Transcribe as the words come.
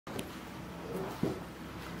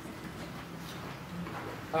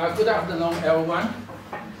Good afternoon, everyone.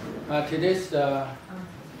 Today's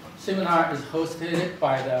seminar is hosted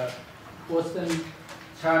by the Boston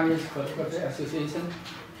Chinese Photography Association,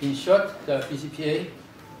 in short, the BCPA.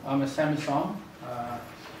 I'm Zheng,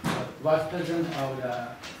 Vice President of the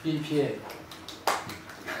BCPA.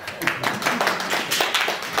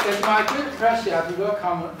 It's my great pleasure to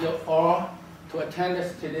welcome you all to attend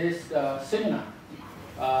today's seminar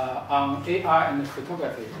on AI and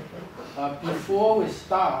photography. Before we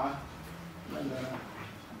start,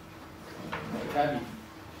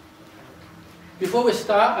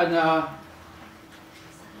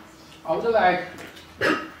 I would like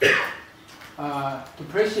to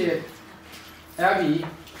appreciate Abby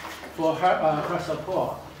for her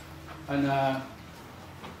support, and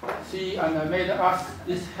she made us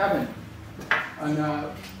this happen, and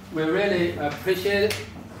we really appreciate it.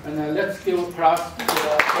 And let's give applause to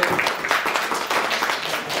Abby.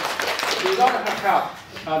 Without her help,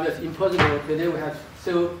 that's impossible. Today we have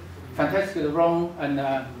so fantastic room and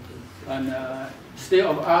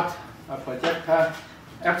state-of-art projector.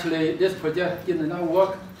 Actually, this project did not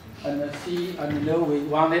work, and she know we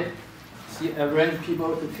want it. She arranged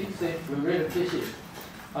people to fix it. We really appreciate it.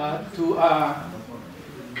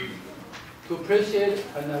 To appreciate,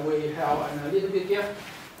 and we have a little bit gift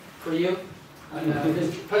for you. And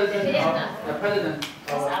this president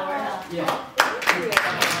of yeah.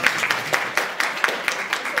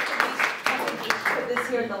 This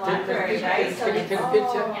here in the library, right? Take a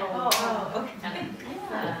picture. Oh, okay.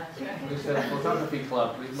 It's a photography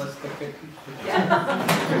club. We must take a picture.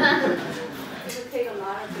 Yeah. It would take a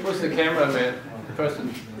lot of. Who's the cameraman? The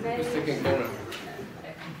person who's taking camera.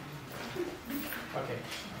 Okay.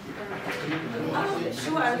 Oh,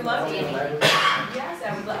 sure, I would love to. Yes,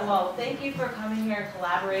 I would love. Well, thank you for coming here and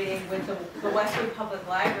collaborating with the Westwood Public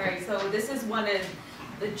Library. So this is one of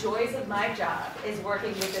the joys of my job, is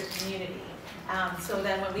working with the community. So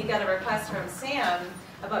then when we got a request from Sam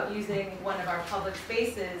about using one of our public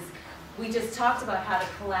spaces, we just talked about how to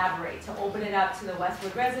collaborate, to open it up to the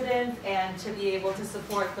Westwood residents and to be able to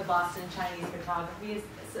support the Boston Chinese Photography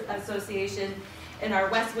Association and our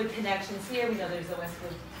Westwood connections here. We know there's a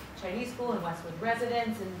Westwood Chinese School and Westwood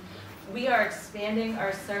residents, and we are expanding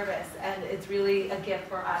our service, and it's really a gift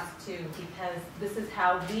for us too, because this is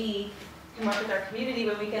how we can work with our community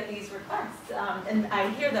when we get these requests. And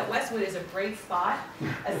I hear that Westwood is a great spot,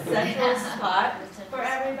 a central spot for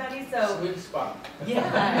everybody. So sweet spot. Yeah,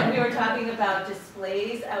 and we were talking about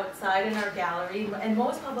displays outside in our gallery, and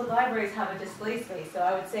most public libraries have a display space. So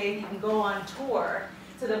I would say if you can go on tour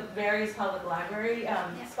to the various public library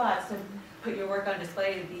spots and put your work on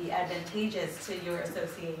display, to be advantageous to your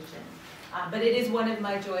association. But it is one of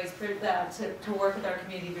my joys to work with our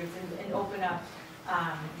community groups and open up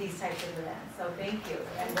these types of events. So thank you.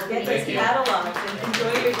 And we'll get this cataloged and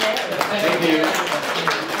enjoy your day. Thank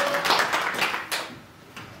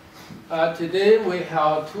you. Today we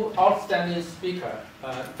have two outstanding speakers,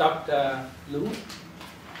 Dr. Lu,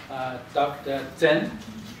 Dr. Zheng.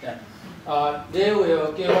 Yeah. They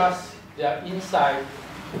will give us their insight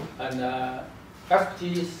and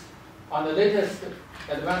expertise on the latest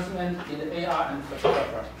advancement in the AI and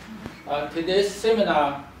photography. Today's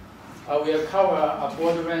seminar will cover a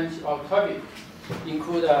broad range of topics,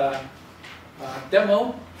 include a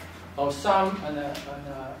demo of some an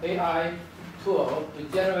AI tool to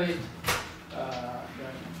generate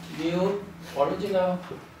new original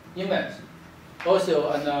image. Also,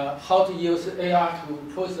 how to use AI to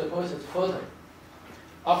process photos.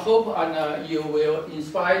 I hope you will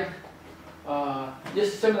inspire.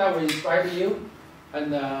 This seminar will inspire you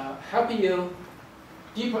and help you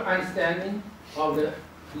deeper understanding of the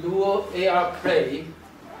Luo AR play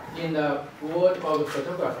in the world of the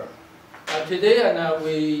photographer. Today,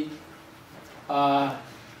 we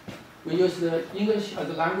use the English as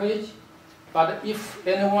a language, but if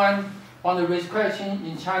anyone want to raise question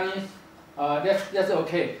in Chinese, that's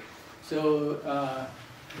okay. So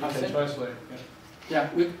you can translate. Yeah,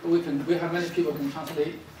 we can. We have many people can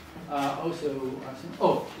translate. Also,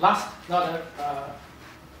 last not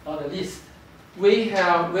the least, we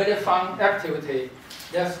have very fun activity.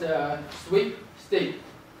 That's the sweepstake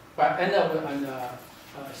by end of the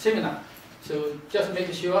seminar. So just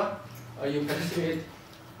make sure you participate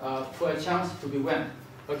for a chance to be won.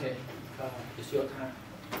 Okay, it's your time.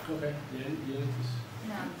 Okay.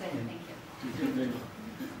 No, thank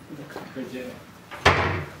you.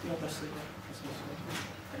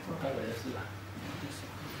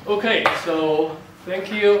 Okay, so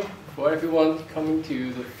thank you for everyone coming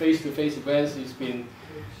to the face-to-face events. It's been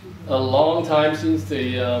a long time since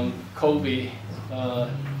the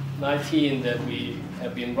COVID-19 that we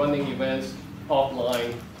have been running events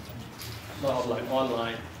offline, not offline,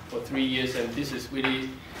 online for 3 years, and this is really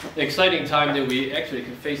an exciting time that we actually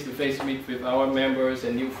can face-to-face meet with our members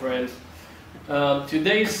and new friends.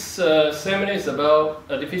 Today's seminar is about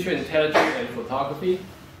artificial intelligence and photography.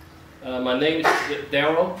 My name is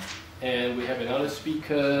Daryl, and we have another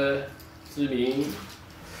speaker, Ziming,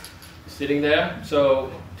 sitting there. So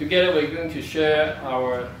together we're going to share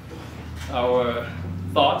our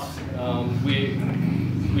thoughts.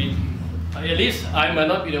 At least I might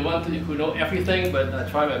not be the one who know everything, but I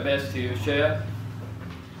try my best to share.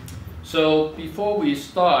 So before we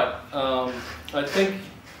start, I think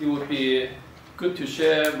it would be good to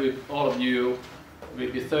share with all of you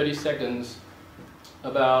maybe 30 seconds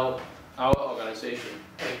about our organization.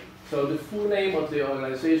 So the full name of the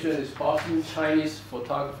organization is Boston Chinese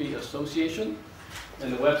Photography Association,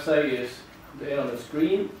 and the website is there on the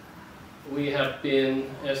screen. We have been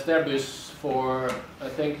established for, I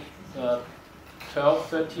think, 12,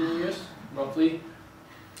 13 years, roughly.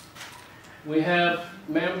 We have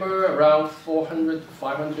members around 400 to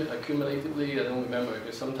 500 accumulatively. I don't remember,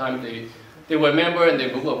 because sometimes they were a member and they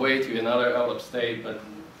move away to another out of state, but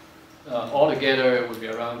altogether it would be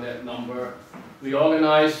around that number. We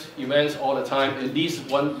organize events all the time, at least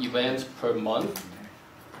one event per month.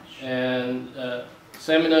 And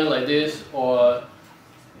seminar like this, or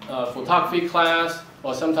photography class,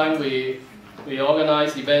 or sometimes we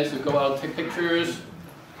organize events to go out and take pictures.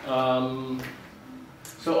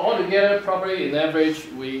 So altogether, probably in average,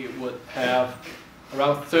 we would have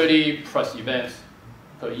around 30 plus events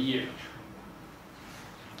per year.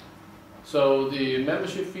 So the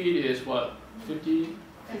membership fee is what, 50,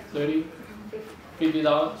 30,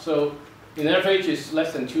 $50? So in average, it's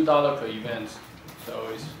less than $2 per event. So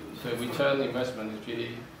the return investment is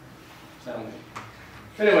really sounding.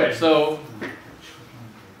 Anyway, so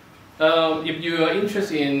if you are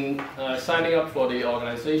interested in signing up for the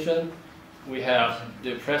organization, we have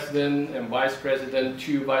the president and vice president,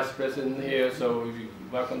 2 vice presidents here, so you're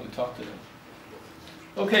welcome to talk to them.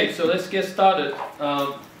 Okay, so let's get started.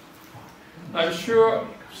 I'm sure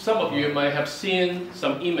some of you might have seen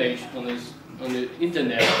some image on the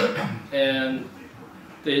internet, and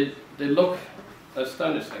they look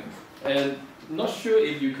astonishing. And I'm not sure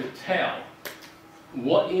if you could tell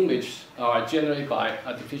what images are generated by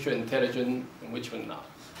artificial intelligence and which one not.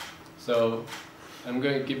 So I'm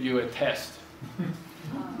going to give you a test.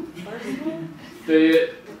 The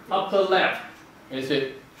upper left, is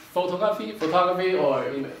it photography or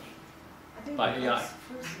image? By AI.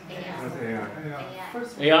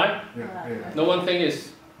 AI? Yeah. No one thinks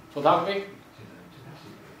it's photography?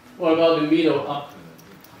 What about the middle up?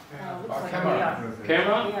 Camera.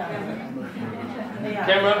 Camera? Yeah.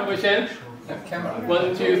 Camera, which end? Camera.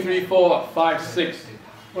 1, 2, 3, 4, 5, 6.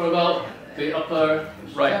 What about the upper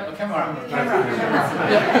right? Camera.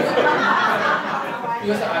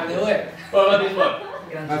 Because I know it. What about this one?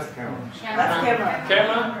 That's camera. That's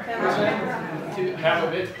camera. Camera? To half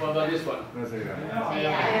of it. What about this one? That's AI.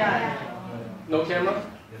 Yeah. No camera?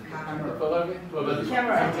 Photography? What about this one?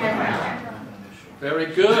 Camera. Very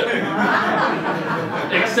good.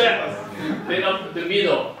 Except the middle. The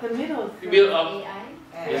middle. The middle up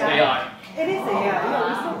is AI. It is AI. Yeah,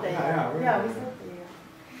 we saw that. Yeah, we saw that.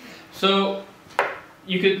 So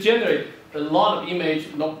you could generate a lot of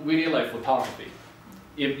image look really like photography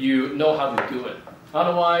if you know how to do it.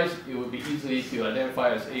 Otherwise, it would be easy to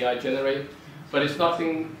identify as AI generated, but it's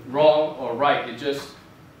nothing wrong or right. It just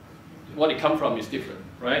what it comes from is different,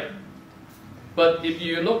 right? But if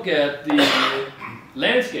you look at the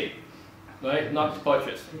landscape, right, not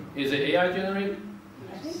portraits, is it AI generated?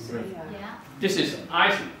 I think so, yeah. This is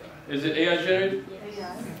Iceland. Is it AI generated?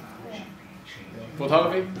 Yeah.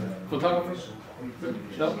 Photography? Photography?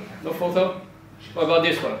 No? No photo? What about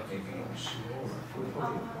this one?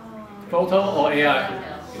 Photo or AI?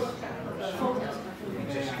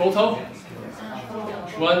 Photo?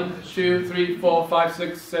 1, 2, 3, 4, 5,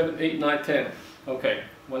 6, 7, 8, 9, 10. Okay,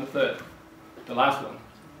 1/3. The last one.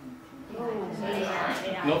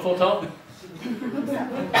 No photo?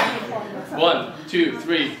 1, 2,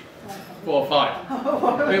 3, 4,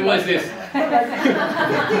 5. Wait, what is this?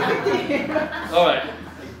 All right.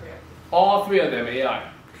 All 3 of them AI.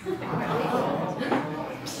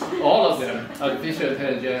 All of them artificial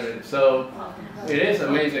intelligence generated. So it is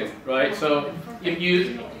amazing, right? So if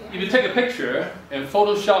you take a picture and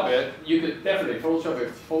Photoshop it, you could definitely Photoshop a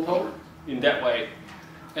photo in that way.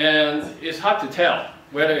 And it's hard to tell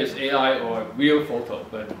whether it's AI or real photo,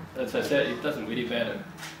 but as I said, it doesn't really matter.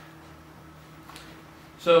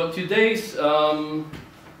 So today's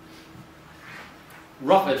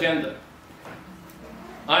rough agenda.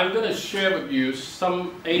 I'm going to share with you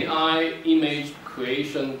some AI image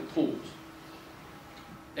creation tools.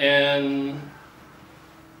 And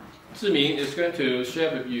Ziming is going to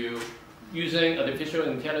share with you using artificial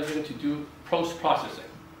intelligence to do post-processing.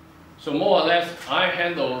 So more or less, I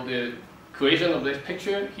handle the creation of this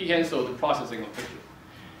picture, he handles the processing of the picture.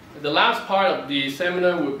 The last part of the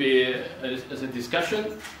seminar will be as a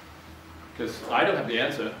discussion, because I don't have the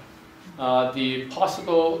answer, the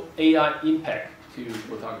possible AI impact to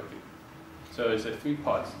photography. So it's a 3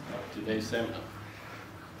 parts of today's seminar.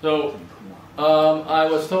 So I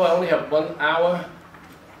was told I only have 1 hour,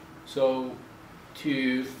 so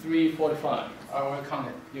to 3:45. I will count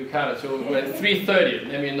it. You count it. So we're at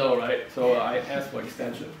 3:30. Let me know, right? So I asked for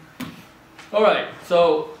extension. All right.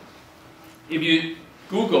 So if you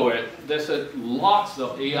Google it, there's lots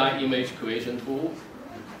of AI image creation tools,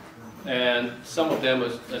 and some of them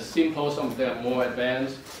are simple, some of them are more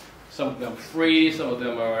advanced, some of them are free, some of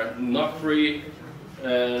them are not free,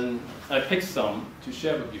 and I picked some to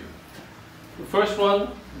share with you. The first one,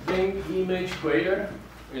 Zheng Image Creator,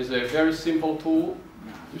 is a very simple tool.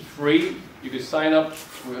 It's free. You can sign up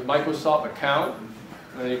with a Microsoft account,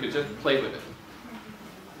 and you can just play with it.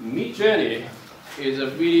 Midjourney is a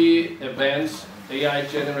really advanced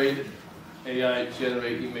AI-generated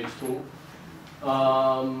image tool.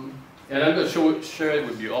 And I'm going to share it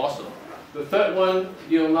with you also. The third one,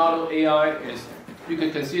 Leonardo AI, is you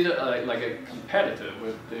can consider like a competitor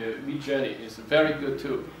with the Midjourney. It's a very good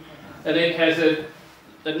tool. And it has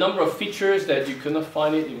a number of features that you cannot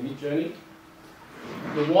find it in Midjourney.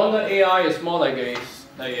 The Wonder AI is more like a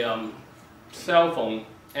cell phone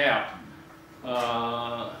app.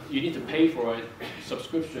 You need to pay for it,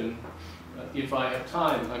 subscription. If I have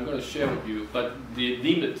time, I'm going to share with you. But the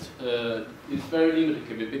limit is very limited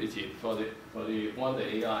capability for the Wonder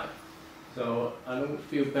AI. So I don't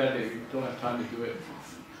feel bad if you don't have time to do it.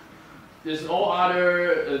 There's all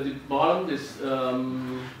other, at the bottom, this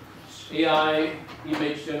AI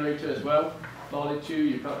image generator as well. Solid 2,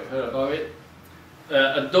 you probably heard about it.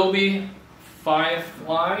 Adobe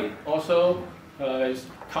Firefly also is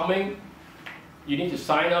coming. You need to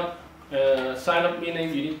sign up. Sign up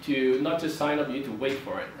meaning you need to not just sign up, you need to wait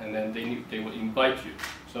for it, and then they will invite you.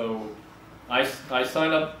 So I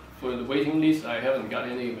signed up for the waiting list. I haven't got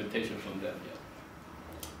any invitation from them yet.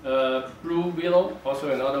 Blue Willow, also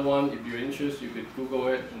another one. If you're interested, you could Google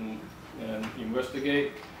it and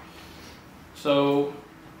investigate. So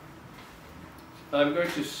I'm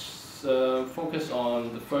going to focus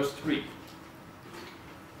on the first 3.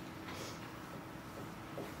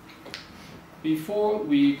 Before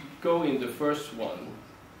we go in the first one,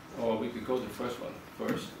 or we could go to the first one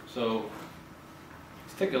first. So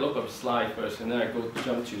let's take a look at the slide first, and then I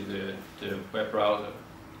jump to the web browser.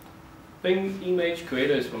 Bing Image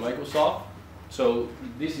Creator is from Microsoft. So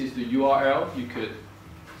this is the URL. You could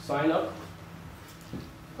sign up.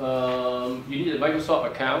 You need a Microsoft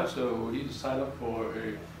account, so we need to sign up for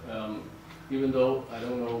a, even though I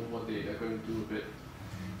don't know what they are going to do with it.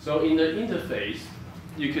 So in the interface,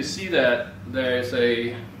 you can see that there's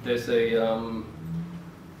a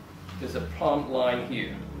prompt line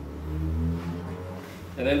here,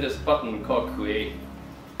 and then this button called Create.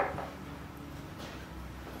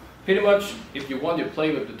 Pretty much, if you want to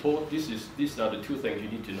play with the tool, these are the 2 things you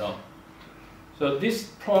need to know. So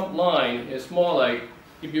this prompt line is more like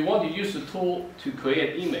if you want to use the tool to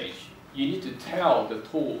create an image, you need to tell the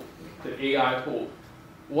tool, the AI tool,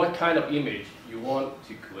 what kind of image you want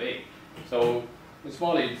to create. So it's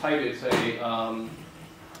more like type it, say, I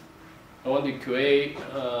want to create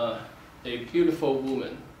a beautiful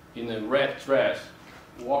woman in a red dress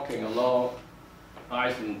walking along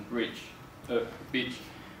Iceland beach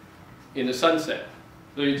in the sunset.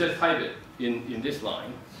 So you just type it in this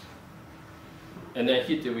line, and then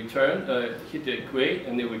hit the return, hit the create,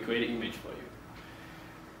 and then we create an image for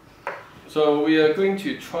you. So we are going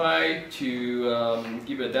to try to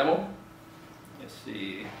give a demo. Let's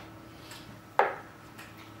see.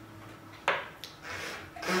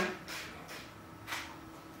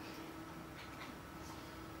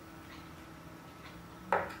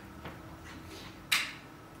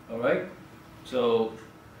 All right. So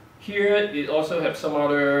here it also have some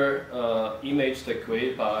other image that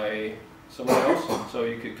created by someone else. So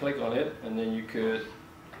you could click on it, and then you could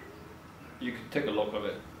take a look of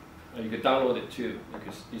it. You could download it too,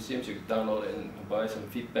 because it seems you could download it and provide some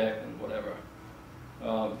feedback and whatever.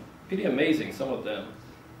 Pretty amazing, some of them.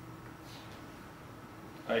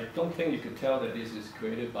 I don't think you could tell that this is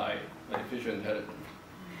created by artificial intelligence.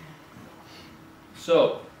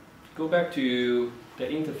 So, go back to the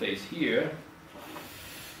interface here.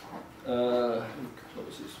 Let me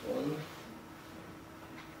close this one.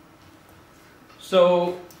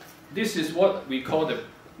 So this is what we call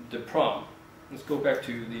the prompt. Let's go back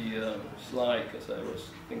to the slide because I was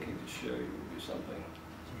thinking to show you something.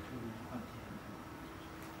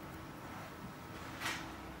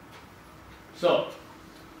 So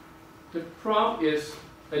the prompt is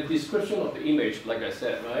a description of the image, like I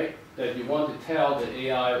said, right? That you want to tell the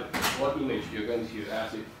AI what image you're going to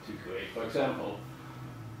ask it to create. For example,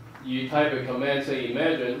 you type a command, say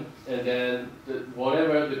imagine, and then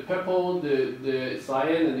whatever the purple, the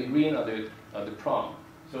cyan, and the green are the prompt.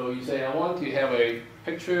 So you say, I want to have a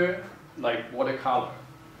picture like watercolor,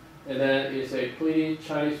 and then it's a pretty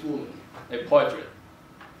Chinese woman, a portrait,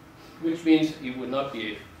 which means it would not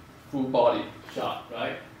be a full body shot,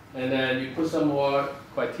 right? And then you put some more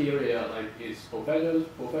criteria like it's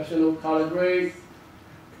professional color grade,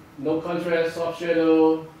 no contrast, soft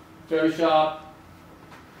shadow, very sharp.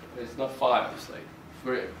 It's not 5, it's like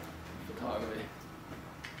 3 photography.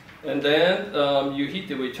 And then you hit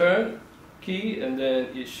the return key, and then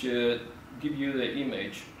it should give you the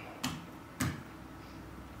image.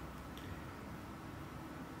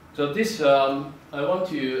 So this I want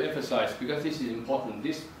to emphasize because this is important.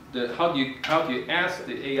 How do you ask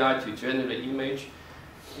the AI to generate image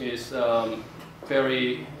is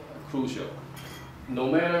very crucial. No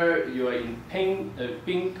matter you are in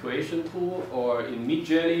Bing creation tool or in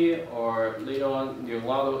Midjourney or later on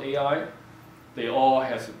Leonardo AI, they all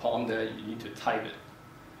have a prompt that you need to type it.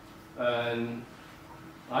 And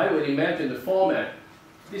I would imagine the format.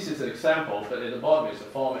 This is an example, but at the bottom is a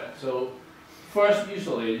format. So first,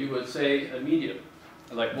 usually you would say a medium,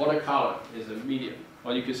 like watercolor is a medium,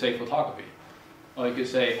 or you could say photography, or you could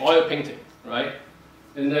say oil painting, right?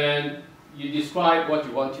 And then you describe what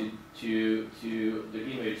you want to the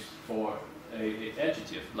image for a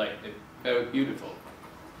adjective, like very beautiful,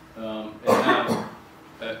 and now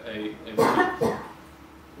a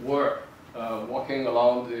word walking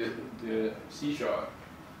along the seashore.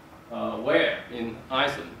 Where in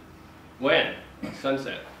Iceland? When?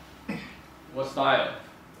 Sunset. What style?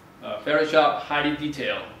 Very sharp, highly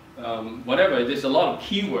detailed. Whatever. There's a lot of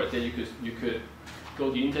keywords that you could go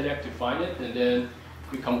to the internet to find it, and then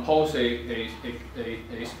we compose a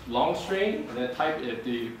long string and then type it at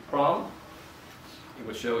the prompt. It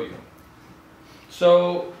will show you.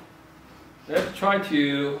 So let's try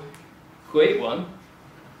to create one.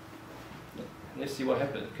 Let's see what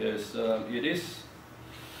happens, because it is.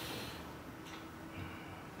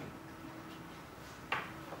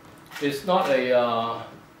 It's not a.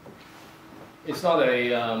 It's not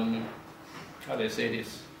a. How do I say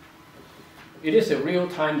this? It is a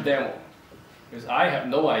real-time demo, because I have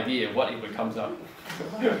no idea what it comes up,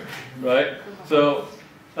 right? So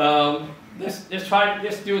let's try.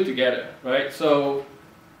 Let's do it together, right? So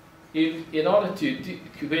in order to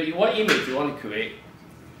create what image you want to create,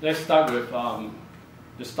 let's start with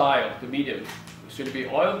the style, the medium. Should it be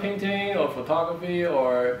oil painting or photography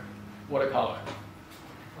or watercolor?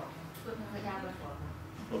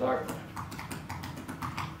 Photography.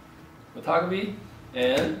 Photography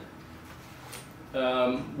and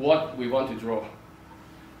what we want to draw.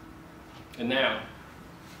 And now,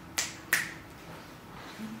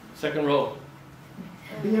 second row.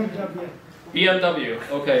 BMW. BMW.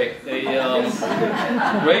 Okay.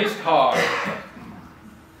 A race car.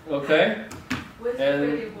 Okay.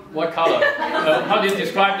 And what color? How do you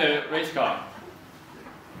describe the race car?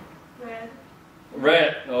 Red.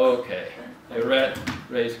 Red. Okay. A red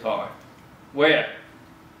race car. Where?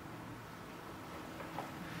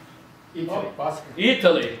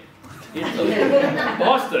 Italy. Italy.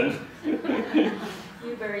 Boston.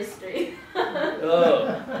 You're very straight.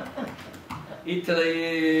 Oh.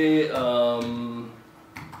 Italy.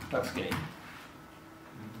 Tuscany.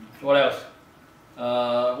 What else?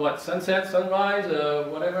 What? Sunset, sunrise,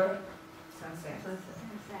 whatever? Sunset.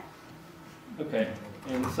 Okay.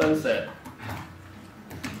 And sunset.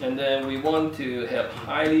 And then we want to have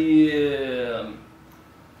highly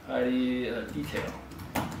detailed.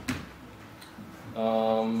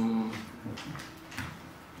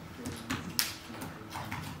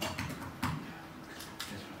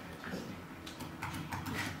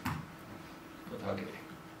 Photography.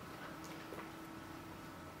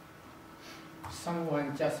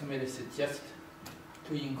 Someone just made a suggestion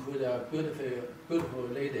to include a beautiful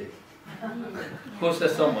lady. Who's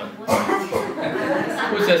that someone?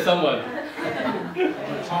 Who's that someone?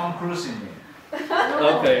 Tom Cruise in there.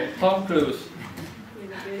 Okay, Tom Cruise.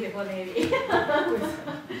 With a beautiful lady.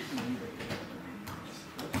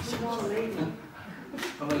 Small lady.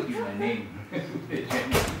 I'm going to give my name.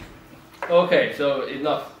 Okay, so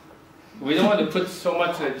enough. We don't want to put so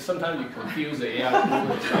much that sometimes you confuse the AI.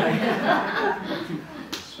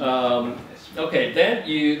 Okay, then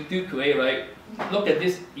you do create, right? Look at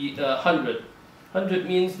this 100. 100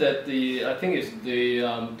 means that I think it's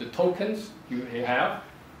the tokens you have.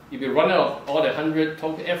 If you run out of all the 100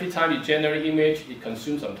 tokens, every time you generate image, it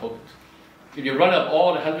consumes some tokens. If you run out of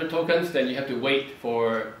all the 100 tokens, then you have to wait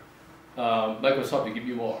for Microsoft to give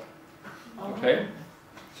you more. Okay?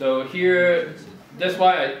 So here, that's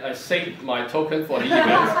why I saved my token for the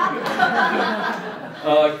events.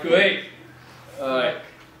 Great. All right.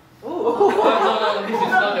 No, this is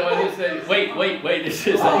not the one. This is, wait, this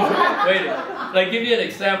is, wait. Like, give you an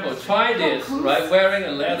example. Try this, right? Wearing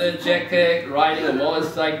a leather jacket, riding a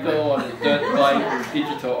motorcycle on a dirt bike,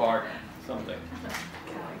 digital art, something.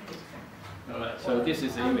 All right, so this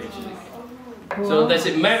is the image. So does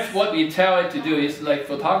it match what we tell it to do? It's like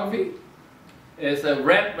photography. It's a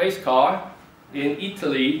red race car in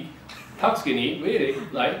Italy, Tuscany, really,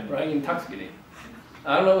 like, right in Tuscany.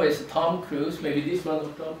 I don't know, it's Tom Cruise, maybe this one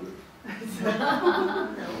of Tom Cruise.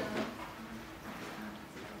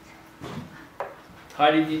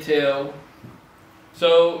 Highly detailed.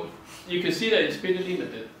 So you can see that it's pretty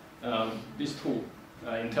limited, this tool,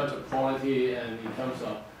 in terms of quality and in terms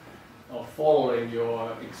of following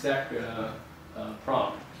your exact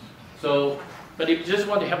prompt. So, but if you just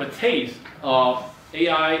want to have a taste of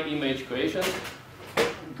AI image creation,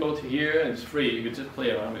 go to here and it's free, you can just play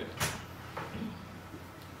around with it.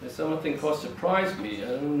 There's something called surprise me. I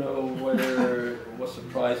don't know whether what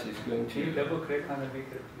surprise is going to. Can you double click on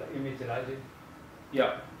the image larger?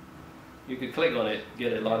 Yeah. You could click on it,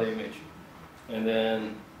 get a larger image. And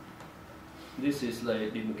then this is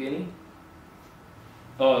like the Lamborghini.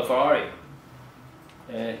 Oh, the Ferrari.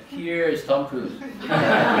 And here is Tom Cruise.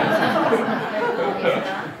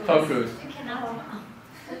 Tom Cruise.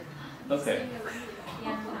 Okay.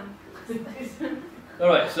 All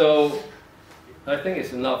right, so I think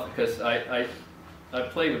it's enough because I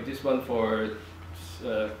played with this one for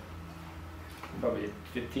probably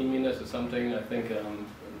 15 minutes or something. I think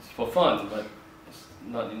it's for fun, but it's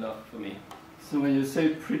not enough for me. So when you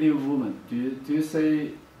say pretty woman, do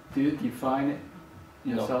you define it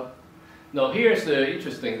yourself? No, here's the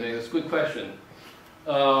interesting thing. It's a good question.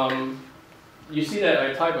 You see that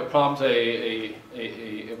I type a prompt a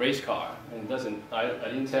race car, and I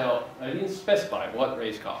didn't specify what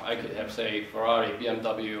race car. I could have say Ferrari,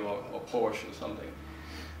 BMW, or Porsche or something.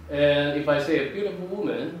 And if I say a beautiful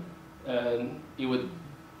woman, and it would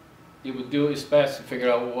do its best to figure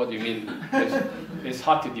out what you mean. It's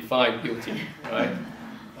hard to define beauty, right?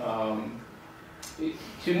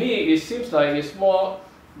 To me, it seems like it's more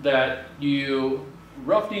that you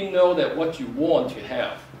roughly know that what you want to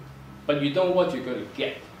have, but you don't know what you're going to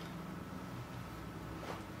get.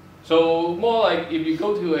 So more like if you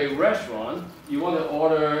go to a restaurant, you want to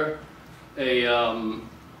order a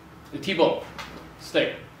T-bone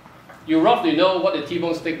steak. You roughly know what the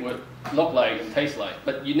T-bone steak would look like and taste like,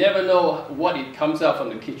 but you never know what it comes out from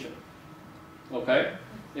the kitchen. Okay?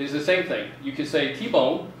 It's the same thing. You could say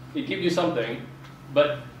T-bone, it gives you something,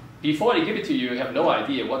 but before they give it to you, you have no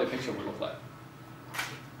idea what the picture will look like.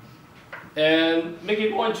 And make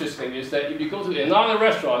it more interesting is that if you go to another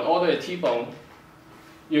restaurant, order a T-bone,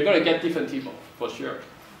 you're going to get different T-bone, for sure.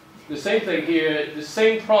 The same thing here, the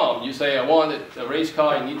same prompt, you say, I want a race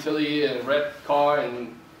car in Italy, and a red car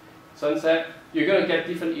in Sunset, you're going to get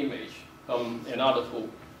different image from another tool.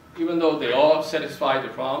 Even though they all satisfy the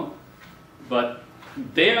prompt, but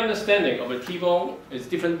their understanding of a T-bone is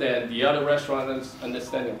different than the other restaurant's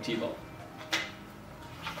understanding of T-bone.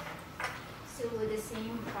 So would the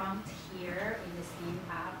same prompt here in the same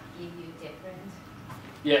app give you different?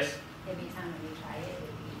 Yes. Every time you try it, it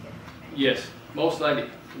would be different, right? Yes, most likely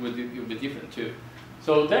it will be different too.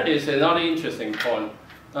 So that is another interesting point.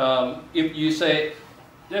 If you say,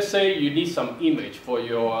 let's say you need some image for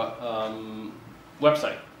your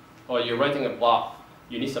website, or you're writing a blog,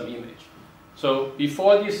 you need some image. So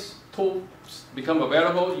before this tool become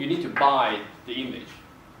available, you need to buy the image.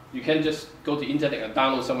 You can't just go to the internet and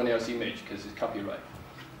download someone else's image because it's copyright.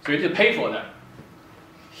 So you need to pay for that.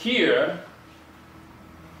 Here,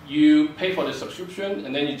 you pay for the subscription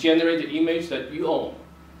and then you generate the image that you own.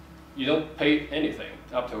 You don't pay anything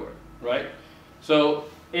afterward, right? So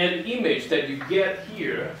an image that you get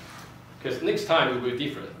here, because next time it will be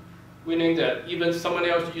different, meaning that even someone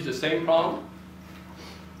else use the same prompt,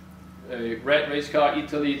 a red race car,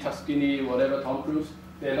 Italy, Tuscany, whatever, Tom Cruise,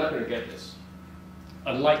 they're not going to get this.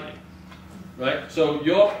 Unlikely, right? So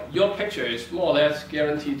your picture is more or less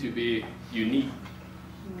guaranteed to be unique,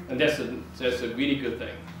 and that's a really good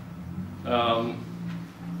thing.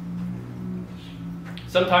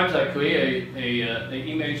 Sometimes I create an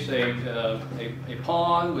image, say a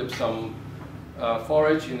pond with some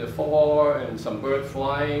forage in the fall and some bird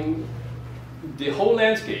flying. The whole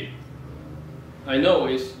landscape, I know,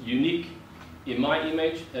 is unique in my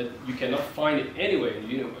image, and you cannot find it anywhere in the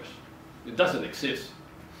universe. It doesn't exist.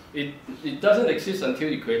 It doesn't exist until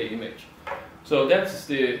you create an image. So that's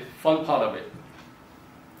the fun part of it.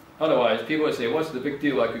 Otherwise, people would say, what's the big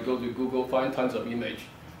deal? I could go to Google, find tons of image.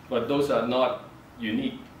 But those are not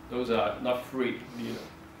unique. Those are not free, you know.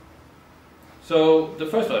 So the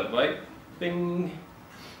first one, right? Bing.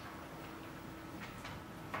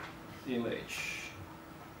 Image.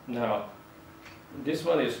 Now, this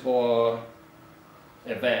one is for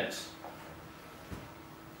advanced.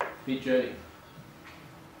 Midjourney.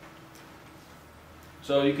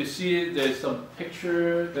 So you can see there's some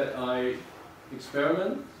picture that I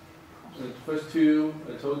experiment. So the first two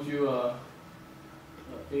I told you are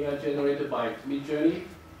AI generated by Midjourney,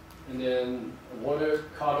 and then a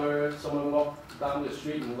watercolor. Someone walked down the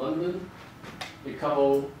street in London. A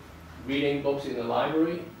couple reading books in the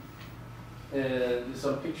library, and there's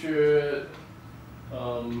some picture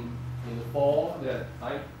in the fall that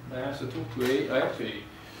I asked to create. I actually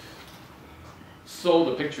sold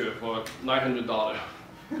the picture for $900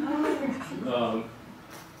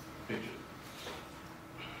 picture.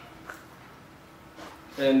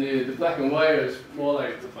 And the black and white is more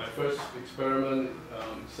like my first experiment,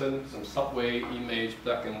 send some subway image,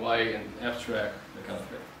 black and white and abstract, that kind of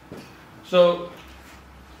thing. So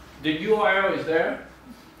the URL is there,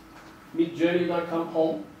 midjourney.com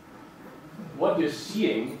home. What you're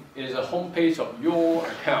seeing is a home page of your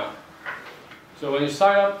account. So when you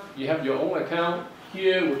sign up, you have your own account.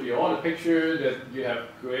 Here would be all the pictures that you have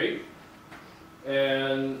created.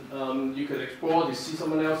 And you could explore to see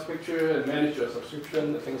someone else's picture and manage your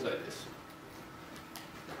subscription and things like this.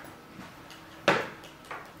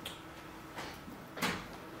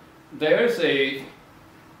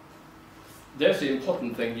 There's an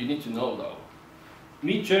important thing you need to know though.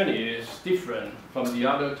 Midjourney is different from the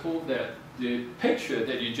other tool that the picture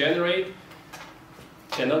that you generate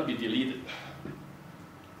cannot be deleted.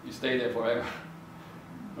 You stay there forever.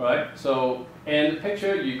 Right? So, and the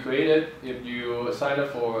picture you created, if you sign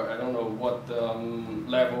up for, I don't know what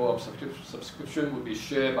level of subscription would be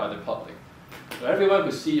shared by the public. So everyone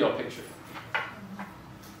will see your picture.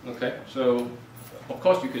 Okay? So, of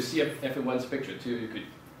course you could see everyone's picture too. You could,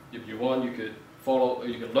 if you want, you could follow,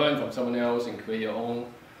 you could learn from someone else and create your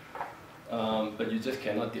own. But you just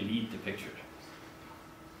cannot delete the picture.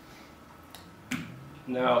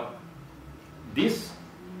 Now, this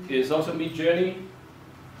is also Midjourney.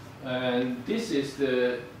 And this is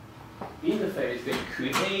the interface that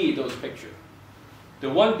create those pictures. The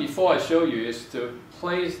one before I show you is the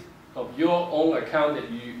place of your own account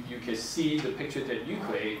that you can see the picture that you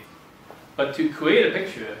create. But to create a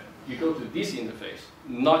picture, you go to this interface,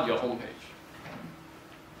 not your home page.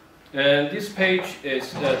 And this page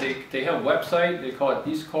is, they have a website, they call it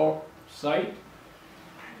Discord site.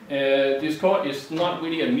 Discord is not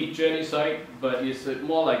really a Midjourney site, but it's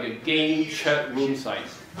more like a game chat room site.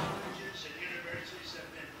 Colleges and universities have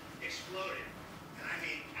been exploded, and I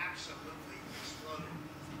mean absolutely exploded.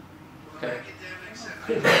 Well, Okay. academics have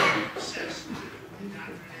been obsessed with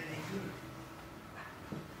indoctrinating.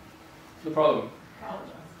 No problem.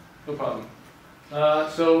 No problem.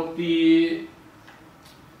 So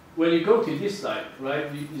when you go to this site,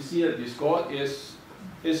 right, you see that Discord is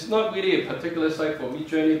not really a particular site for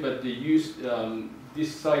Midjourney, but they use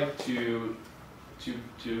this site to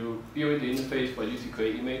build the interface for you to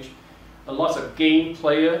create image. And lots of game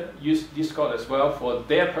players use Discord as well for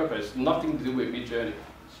their purpose, nothing to do with Midjourney.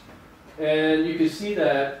 And you can see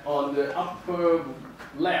that on the upper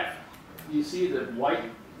left, you see the white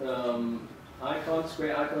icon,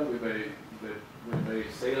 square icon with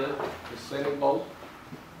a sailor, a sailing boat.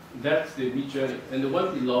 That's the Midjourney. And the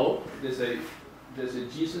one below, there's a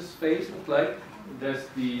Jesus face look like. That's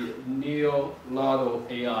the Leonardo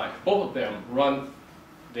AI. Both of them run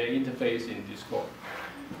their interface in Discord.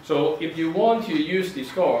 So if you want to use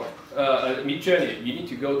Discord, Midjourney, you need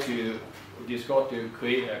to go to Discord to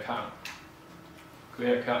create an account.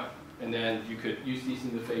 Create an account, and then you could use this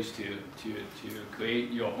interface to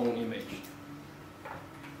create your own image.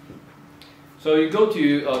 So you go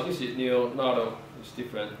to this is Leonardo. It's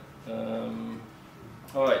different.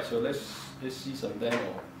 All right, so let's see some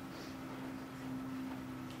demo.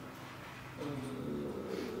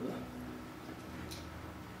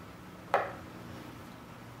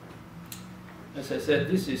 As I said,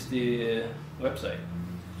 this is the website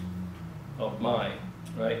of mine,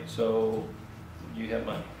 right? So you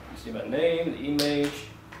see my name, the image,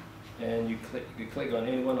 and you click on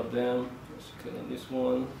any one of them. Just click on this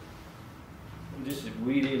one. This is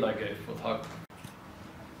really like a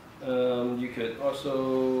You could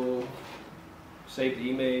also save the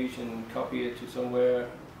image and copy it to somewhere,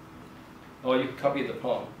 or you could copy the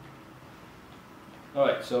prompt. All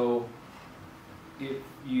right, so if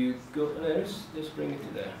you go, let's bring it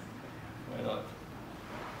to there. Why not?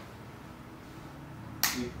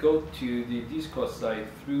 You go to the Discord site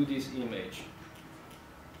through this image.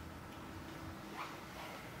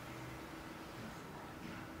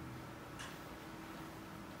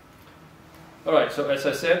 All right, so as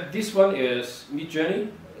I said, this one is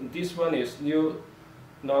Midjourney, and this one is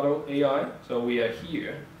Leonardo AI. So we are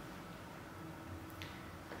here.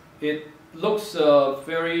 It looks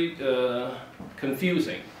very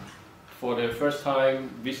confusing for the first time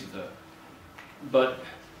visitor, but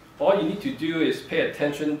all you need to do is pay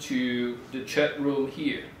attention to the chat room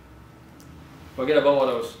here. Forget about all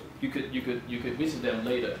those. You could visit them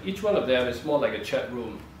later. Each one of them is more like a chat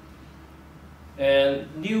room. And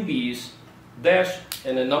newbies, dash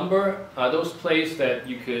and a number are those places that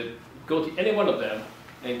you could go to any one of them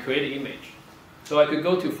and create an image. So I could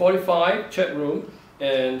go to 45 chat room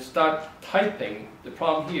and start typing the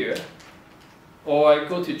prompt here, or I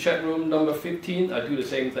go to chat room number 15. I do the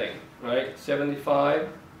same thing, right? 75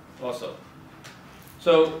 also.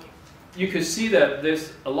 So you could see that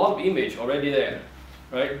there's a lot of image already there,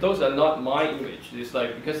 right? Those are not my image. It's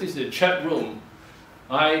like, because this is a chat room,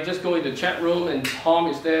 I just go into the chat room and Tom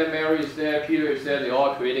is there, Mary is there, Peter is there, they're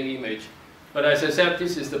all creating image. But as I said,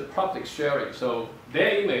 this is the public sharing, so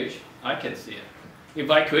their image, I can see it. If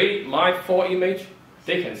I create my 4 image,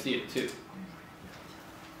 they can see it too.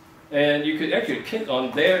 And you could actually click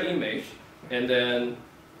on their image and then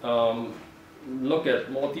look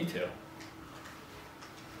at more detail.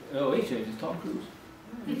 Oh, actually, it's Tom Cruise.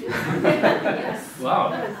 Yes.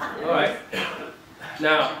 Wow. All right.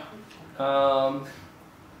 Now,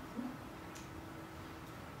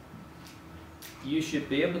 you should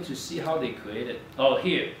be able to see how they created. Oh,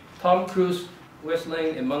 here, Tom Cruise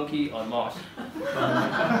whistling a monkey on Mars.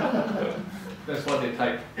 That's what they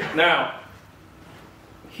type. Now,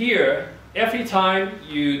 here, every time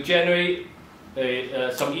you generate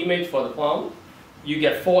some image for the prompt, you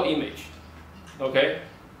get 4 images. Okay?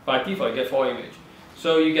 By default, you get 4 images.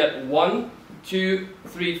 So you get 1, 2,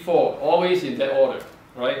 3, 4, always in that order,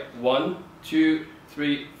 right? 1, 2,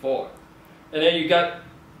 3, 4. And then you got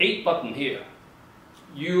 8 buttons here.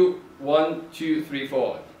 U 1, 2, 3,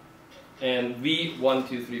 4, and V 1,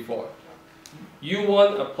 2, 3, 4.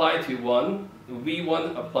 U1 apply to 1,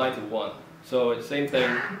 V1 apply to 1. So it's the same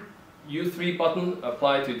thing. U3 button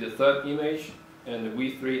apply to the 3rd image, and the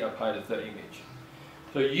V3 apply to the 3rd image.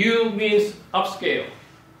 So U means upscale,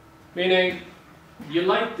 meaning you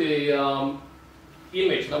like the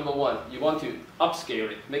image number 1. You want to upscale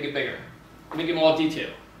it, make it bigger, make it more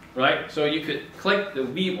detailed, right? So you could click the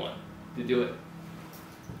V1 to do it.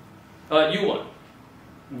 U1.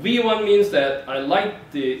 V1 means that I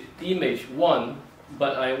like the image 1,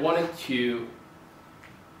 but I wanted to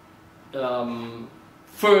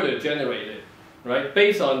further generate it, right?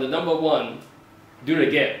 Based on the number 1, do it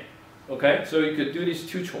again. Okay, so you could do these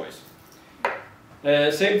 2 choices.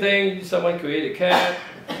 Same thing, someone create a cat,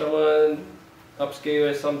 someone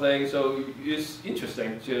upscale something, so it's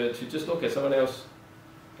interesting to just look at someone else's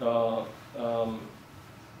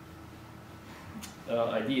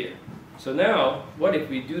idea. So now, what if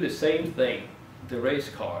we do the same thing, the race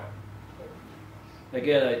car?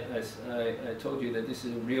 Again, I told you that this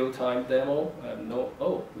is a real-time demo. I have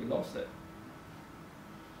oh, we lost that.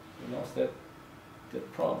 We lost that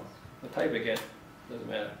prompt. I'll type again, doesn't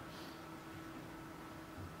matter.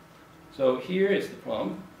 So here is the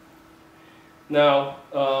prompt. Now,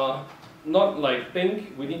 not like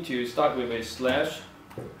Bing, we need to start with a slash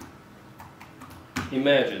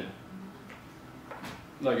imagine.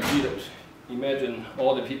 Like Beatles. Imagine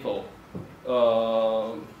all the people.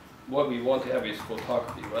 What we want to have is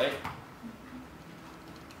photography, right?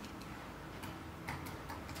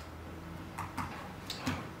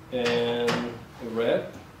 And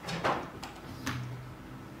red,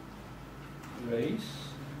 race,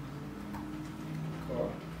 car,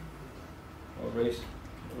 or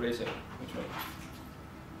racing. Which one?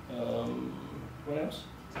 What else?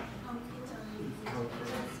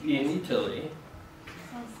 In Italy.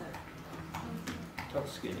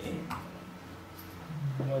 Tuscany.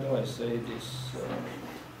 Why do I say this?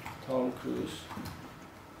 Tom Cruise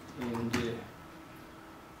in the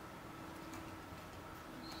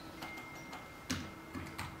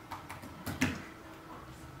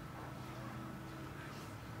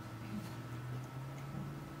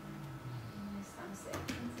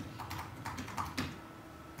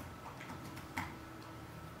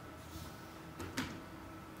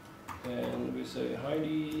and we say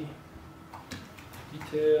highly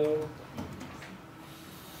detailed,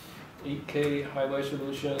 8K high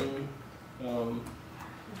resolution,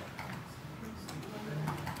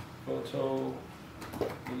 photo,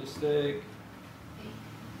 realistic,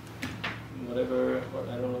 whatever, but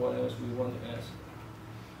I don't know what else we want to ask.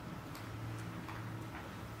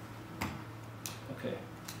 Okay.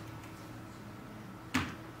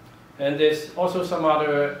 And there's also some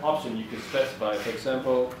other option you can specify. For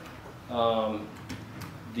example,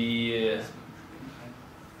 the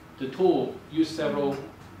tool uses several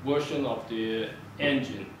versions of the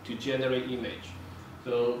engine to generate image.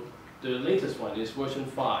 So the latest one is version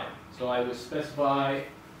 5. So I will specify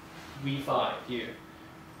V5 here.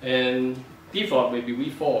 And default may be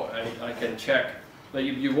V4, I can check. But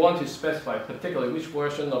if you want to specify particularly which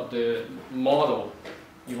version of the model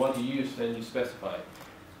you want to use, then you specify.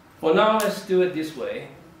 For now, let's do it this way.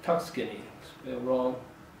 Tuck skinny. Spell wrong.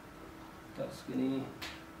 Tuck skinny.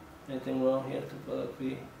 Anything wrong here?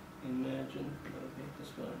 Topography. Imagine. Okay,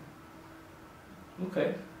 this one.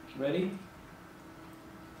 Okay, ready?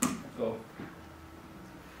 Go.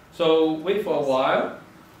 So wait for a while.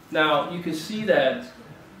 Now you can see that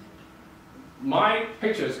my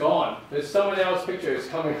picture is gone. There's someone else's picture is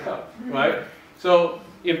coming up, right? So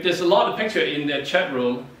if there's a lot of picture in the chat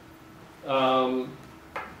room,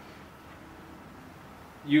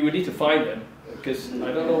 you will need to find them because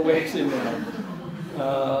I don't know where it's in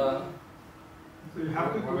now. So you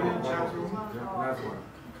have to go in chat room.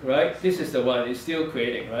 Right? This is the one. It's still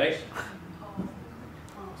creating, right?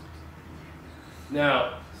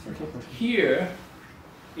 Now, here,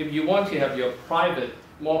 if you want to have your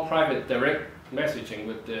more private direct messaging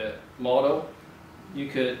with the model, you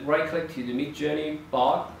could right-click to the Midjourney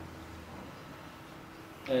bot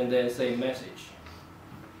and then say message.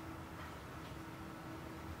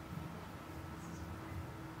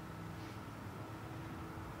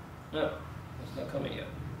 No, it's not coming yet.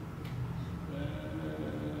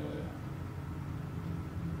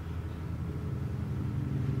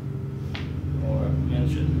 Or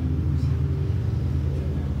mention.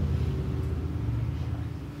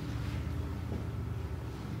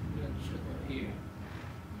 Here.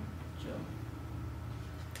 Jump.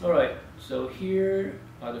 All right. So here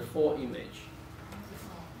are the 4 images.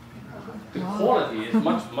 The quality is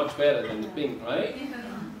much better than the Bing, right?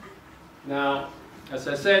 Now, as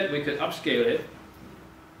I said, we could upscale it.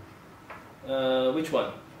 Which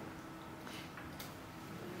one?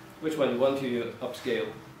 Which one you want to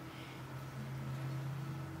upscale?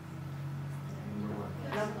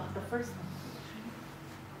 The first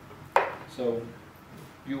one. So,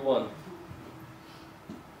 view 1.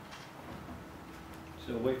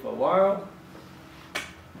 So wait for a while.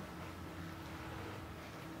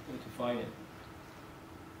 Need to find it.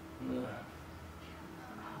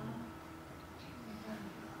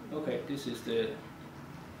 Okay, this is the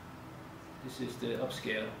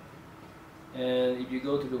upscale. And if you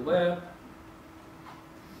go to the web,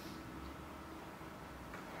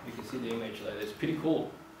 you can see the image like this. Pretty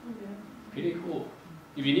cool. Pretty cool.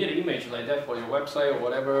 If you need an image like that for your website or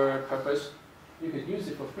whatever purpose, you can use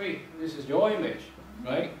it for free. This is your image,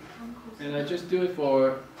 right? And I just do it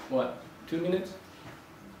for, what, 2 minutes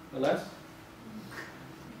or less?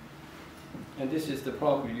 And this is the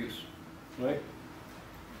prompt we use, right?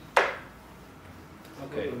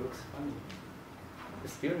 Okay. It looks funny. The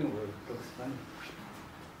steering wheel looks funny.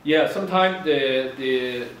 Yeah, sometimes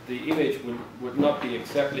the image would not be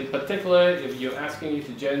exactly, particularly if you're asking it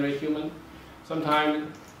to generate human.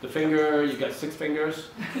 Sometimes the finger, you got 6 fingers,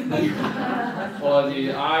 or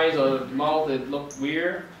the eyes or the mouth that look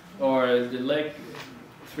weird, or the leg,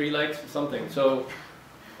 3 legs, something. So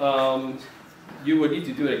you would need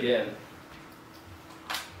to do it again.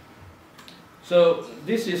 So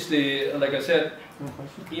this is the, like I said,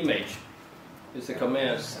 image. It's a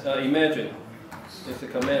command. Imagine. It's a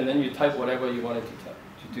command. Then you type whatever you wanted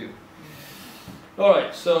to do. All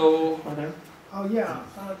right. So. Oh yeah,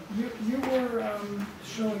 you were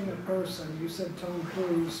showing the person. You said Tom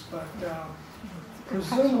Cruise, but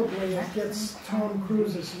presumably it gets Tom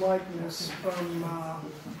Cruise's likeness from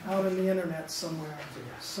out in the internet somewhere.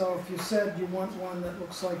 So if you said you want one that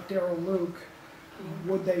looks like Daryl Luke,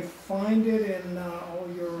 would they find it in all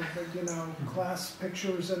your, class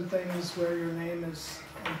pictures and things where your name is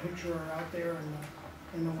and picture are out there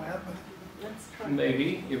in the web?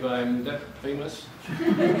 Maybe, if I'm that famous.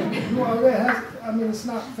 Well, it has, I mean, it's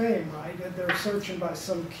not fame, right? They're searching by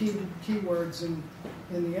some keywords in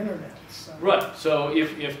the internet. So. Right. So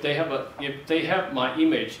if they have my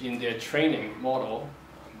image in their training model,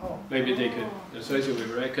 maybe they could associate with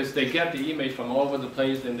it, right? Because they get the image from all over the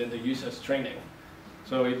place and then they use as training.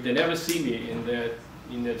 So if they never see me in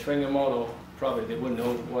the training model, probably they wouldn't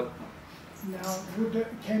know what. Now,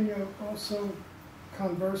 can you also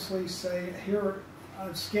conversely say, here,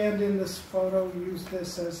 I've scanned in this photo, use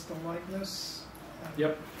this as the likeness?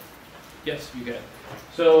 Yep. Yes, you can.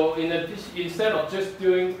 So instead of just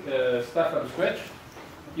doing start from scratch,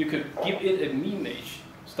 you could give it an image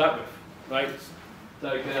start with, right?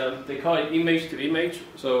 Like they call it image to image.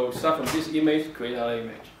 So start from this image, create another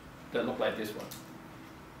image that look like this one.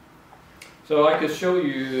 So I could show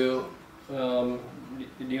you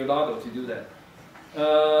Leonardo to do that.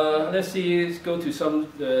 Let's see. Let's go to some.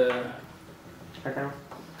 Can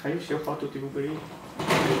you show how to do the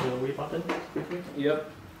V button quickly?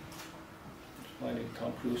 Yep. Finding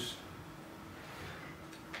Tom Cruise.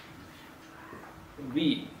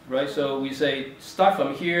 V, right? So we say start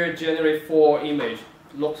from here, generate 4 images.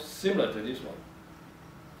 Looks similar to this one.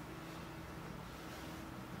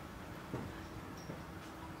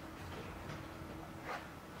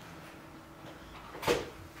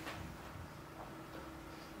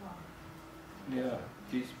 Yeah,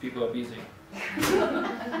 these people are busy.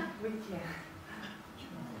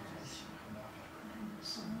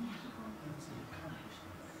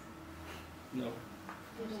 No.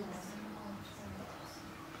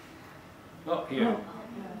 Oh, here.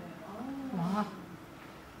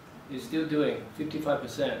 It's still doing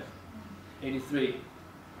 55%, 83.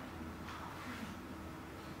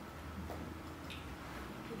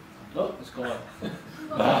 Oh, it's gone.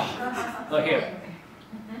 Oh, here.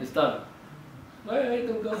 It's done. Wait,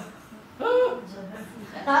 don't go.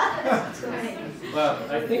 Ah. Well,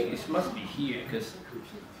 I think it must be here because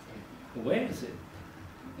where is it?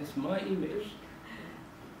 It's my image.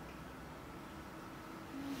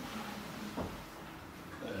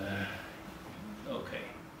 Okay,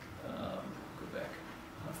 go back.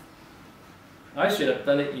 I should have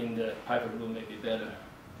done it in the private room, maybe better.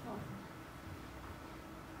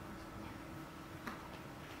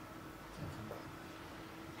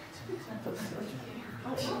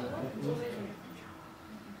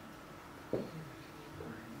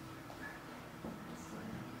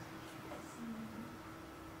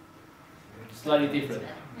 Slightly different,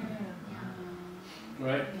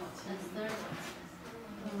 right?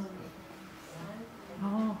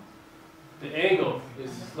 The angle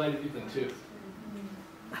is slightly different too.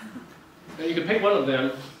 And you can pick one of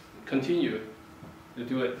them, continue to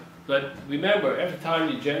do it. But remember, every time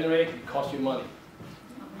you generate, it costs you money,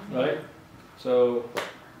 right? So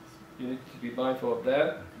you need to be mindful of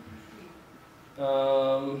that.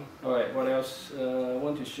 All right, what else? I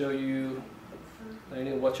want to show you. I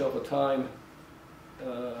need to watch out for time.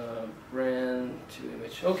 Brand to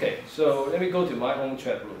image. Okay, so let me go to my own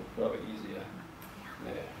chat room. Probably easier.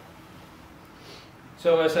 Yeah.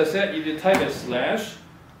 So as I said, if you type a slash,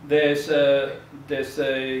 there's a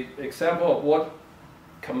example of what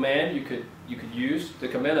command you could use. The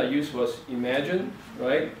command I used was imagine,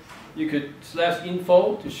 right? You could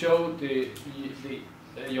 /info to show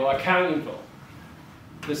your account info.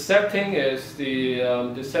 The setting is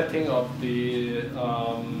the setting of the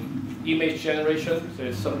image generation.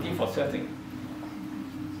 There's some default setting.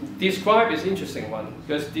 Describe is interesting one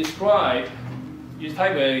because describe, you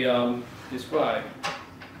type a describe.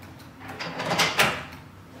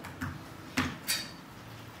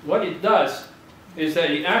 What it does is that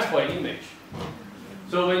it asks for an image.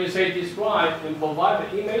 So when you say describe and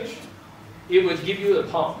provide the image, it will give you the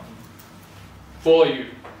prompt for you.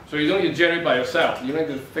 So you don't need to generate by yourself. You don't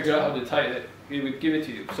have to figure out how to type it. It will give it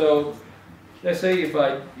to you. So let's say if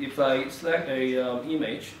I select a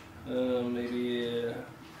image, maybe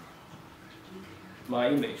my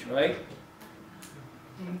image, right?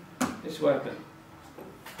 This will happen.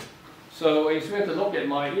 So it's going to look at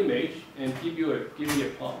my image and give me a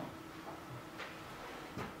prompt.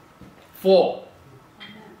 4.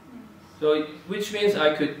 So which means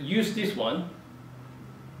I could use this one,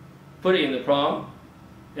 put it in the prompt,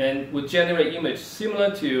 and would generate image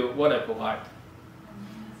similar to what I provide.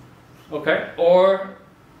 Okay? Or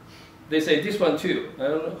they say this one too. I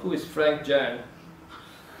don't know who is Frank Zheng.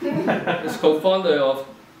 He's co-founder of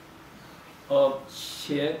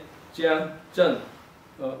Zheng,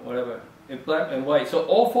 whatever, in black and white. So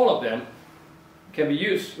all 4 of them can be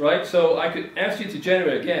used, right? So I could ask you to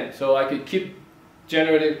generate again, so I could keep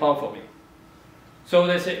generating prompt for me. So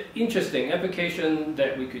there's an interesting application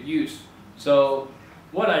that we could use. So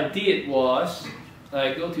what I did was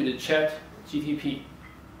I go to the chat GTP.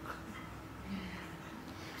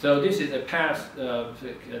 So this is a past, I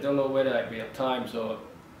don't know whether we have time, so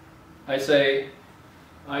I say,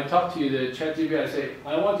 I talk to the chat GTP, I say,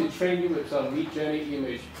 I want to train you with some Midjourney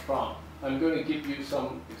image prompt. I'm going to give you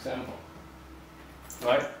some example.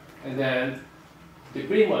 right? And then the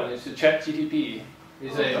green one is the ChatGPT. You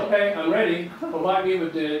say, okay, I'm ready. Provide me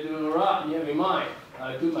with the RAR you have in mind.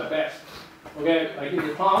 I do my best. Okay, I give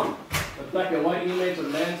the prompt, a black and white image of a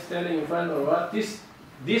man standing in front of the RAR.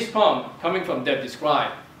 This prompt coming from that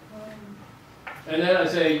describe. And then I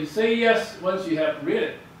say yes once you have read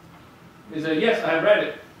it. He said, yes, I have read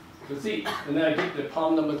it. Proceed. And then I give the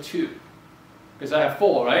prompt number 2. Because I have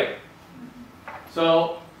 4, right?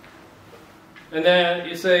 So, and then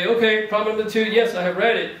you say, okay, prompt number 2, yes, I have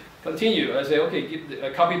read it. Continue. I say,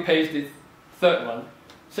 okay, copy paste the third one.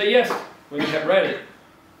 Say yes when you have read it.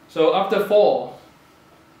 So after 4,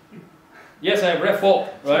 yes, I have read 4,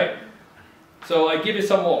 right? So I give it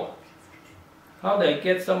some more. How did I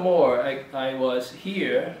get some more? I was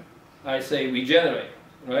here, I say regenerate,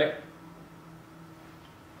 right?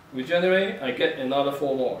 Regenerate, I get another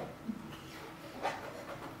 4 more.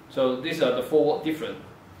 So these are the 4 different.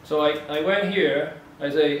 So I went here, I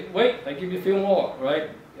say, wait, I give you a few more, right?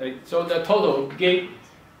 So the total gave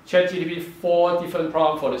ChatGPT 4 different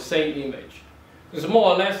prompts for the same image. It's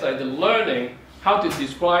more or less like the learning how to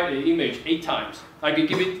describe an image 8 times. I could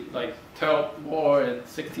give it like 12 more and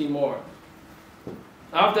 16 more.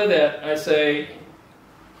 After that, I say,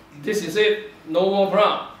 this is it, no more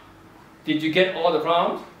prompt. Did you get all the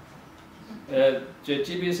prompts?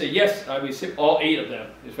 GPT say, yes, I received all 8 of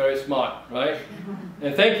them. It's very smart, right?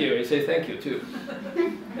 And thank you, I say thank you too.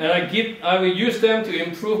 And I will use them to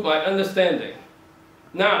improve my understanding.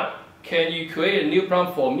 Now, can you create a new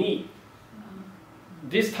prompt for me?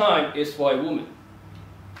 This time is for a woman.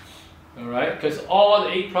 All right? Because all the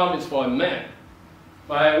 8 prompts is for a man.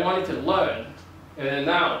 But I wanted to learn, and then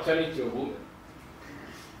now turn it to a woman.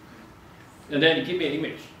 And then you give me an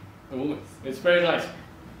image, a woman. It's very nice.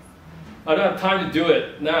 I don't have time to do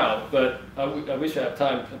it now, but I wish I had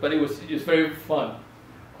time. But it's very fun.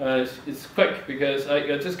 It's quick because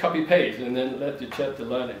I just copy paste and then let the chat to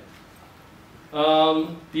learn it.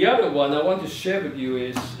 The other one I want to share with you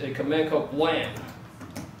is a command called blend.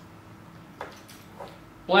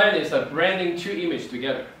 Blend is a blending 2 images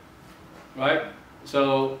together, right?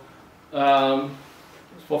 So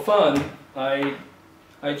for fun, I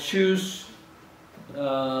choose.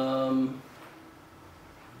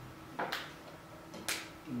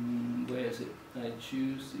 Where is it? I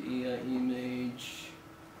choose the AI image.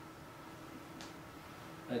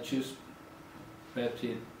 I choose Brad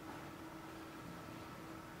Pitt.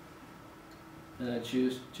 And I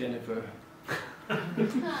choose Jennifer.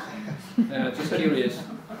 Just curious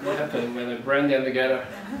what happened when I blend them together.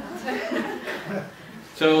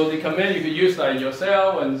 So the command you could use like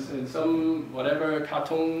yourself and some whatever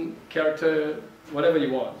cartoon character, whatever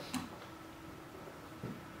you want.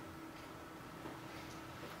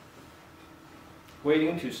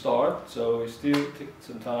 Waiting to start, so it still takes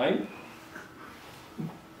some time.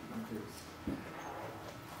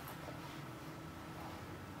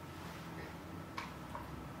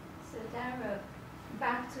 So Daryl,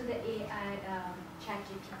 back to the AI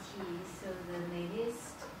ChatGPT. So the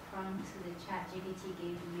latest prompt the ChatGPT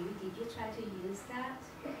gave you, did you try to use that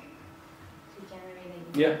to generate an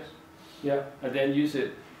image? Yeah, and then use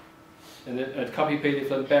it, and then copy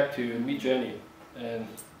paste it back to Midjourney,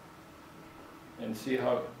 and see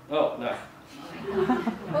how. Oh no.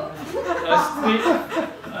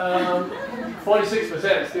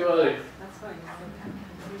 46%, still early. That's fine.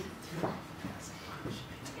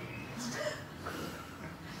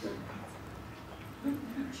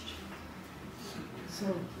 So,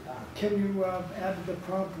 can you add to the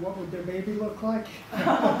prompt, what would their baby look like?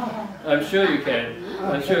 I'm sure you can.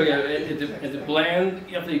 I'm sure you can. At the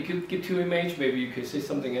blend, after you give 2 images, maybe you could say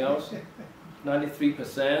something else.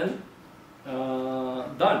 93%.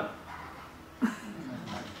 Done.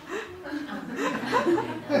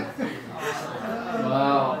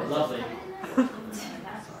 Wow, lovely.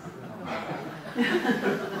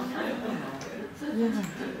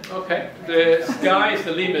 Okay, the sky is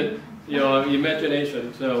the limit, your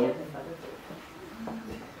imagination. So,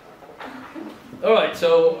 all right.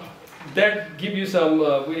 So that gives you some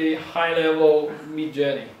really high-level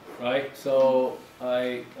Midjourney, right? So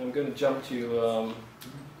I'm going to jump to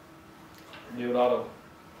Leonardo.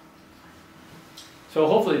 So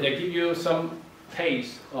hopefully they give you some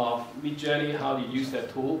taste of Midjourney, how to use that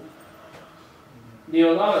tool.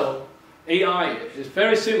 Leonardo AI is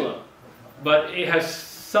very similar, but it has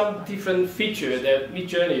some different feature that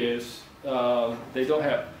Midjourney is they don't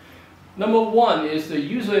have. Number one is the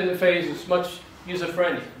user interface is much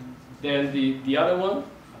user-friendly than the other one.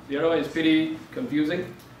 The other one is pretty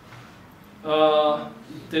confusing. The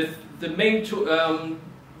main tool,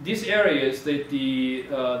 this area is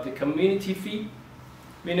the community feed.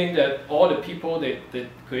 meaning that all the people that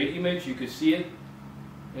create image, you could see it.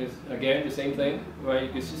 It's again the same thing, right? You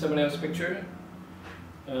can see someone else's picture,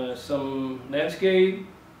 some landscape,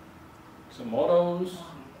 some models,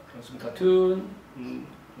 some cartoon,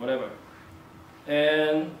 whatever.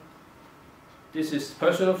 And this is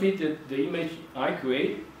personal feed, the image I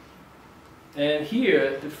create. And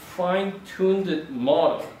here, the fine-tuned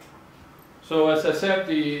model. So as I said,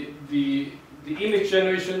 the image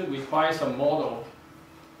generation requires a model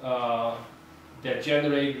that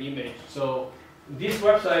generate the image. So this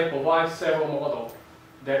website provides several models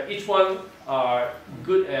that each one are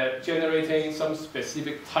good at generating some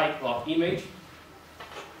specific type of image.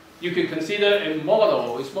 You could consider a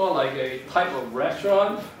model, it's more like a type of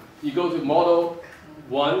restaurant. You go to model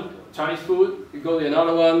 1, Chinese food, you go to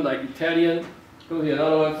another one like Italian, go to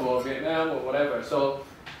another one for Vietnam or whatever. So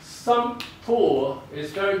some tool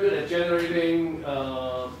is very good at generating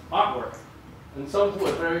artwork, and some tool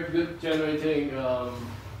is very good generating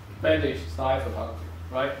vintage style photography,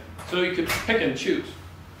 right? So you could pick and choose.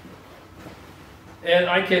 And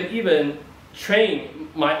I can even train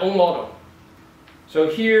my own model. So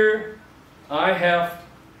here I have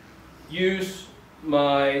used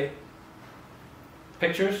my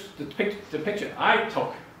pictures, the picture I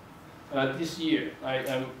took this year.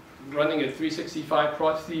 I'm running a 365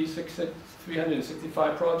 project.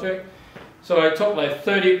 So I took like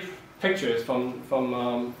 30 pictures from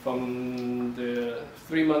the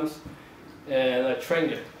 3 months, and I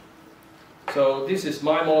trained it. So this is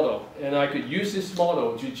my model, and I could use this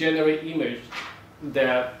model to generate image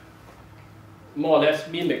that more or less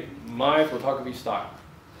mimic my photography style,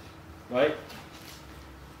 right?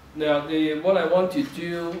 Now, what I want to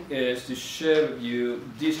do is to share with you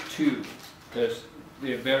these two, because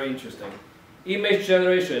they're very interesting. Image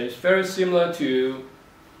generation is very similar to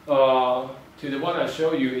the one I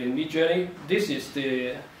showed you in Midjourney. This is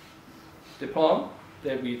the prompt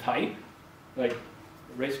that we type, like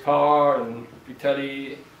race car and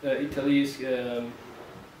Italy's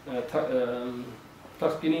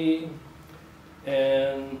Tuscany,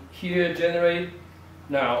 and here generate.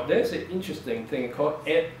 Now there's an interesting thing called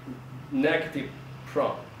add negative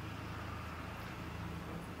prompt.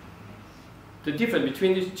 The difference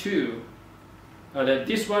between these two are that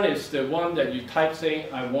this one is the one that you type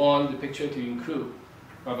saying I want the picture to include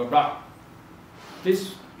blah blah blah.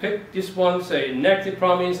 This one say negative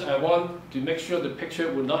prompt means I want to make sure the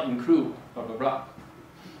picture will not include blah blah blah.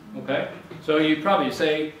 Okay, so you probably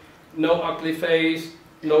say no ugly face,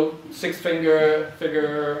 no six-finger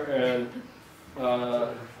figure, and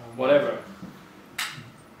whatever.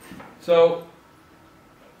 So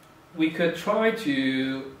we could try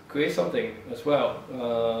to create something as well.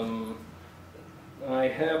 I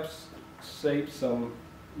have saved some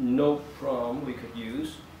note prompt we could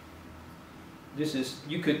use. This is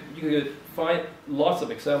you could find lots of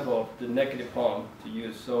examples of the negative prompt to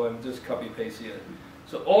use. So I'm just copy paste here.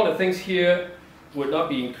 So all the things here would not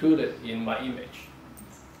be included in my image,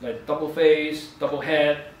 like double face, double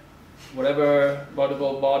head, whatever,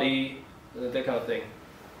 multiple body, that kind of thing.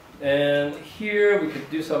 And here we could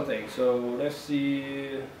do something. So let's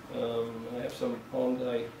see. I have some prompt that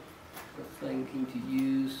I was thinking to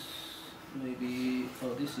use. Maybe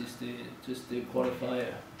this is just the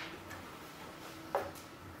qualifier.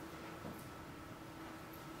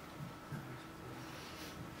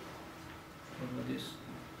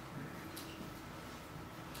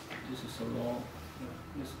 This is so long.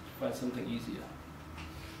 Let's find something easier.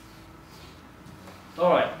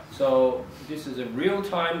 Alright, so this is a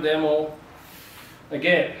real-time demo.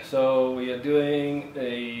 Again, so we are doing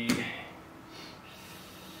a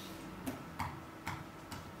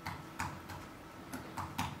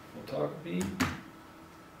photography,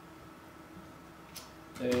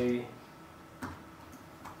 a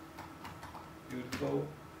beautiful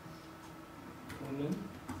woman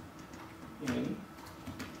in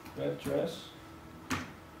red dress.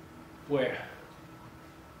 Where?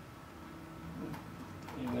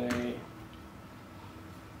 In a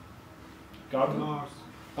garden? Mars.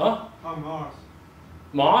 Huh? On Mars.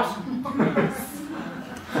 Mars?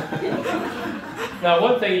 Now,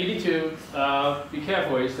 one thing you need to be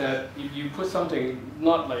careful is that if you put something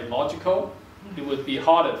not like logical, it would be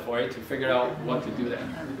harder for it to figure out what to do there.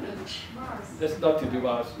 That's not to do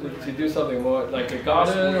Mars. To do something more like a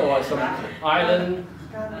garden or some island.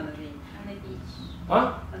 On the beach.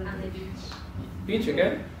 Huh? On the beach. Beach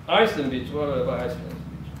again? Iceland beach. What about Iceland beach?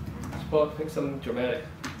 Let's pick something dramatic.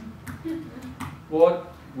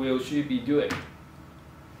 What will she be doing?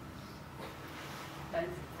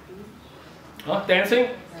 Huh? Dancing?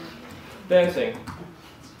 Dancing.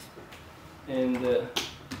 In the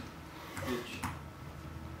beach.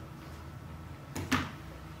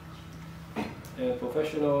 and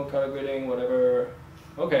professional, color grading, whatever.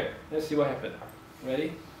 Okay, let's see what happened.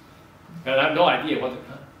 Ready? And I have no idea what.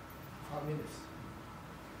 5 minutes.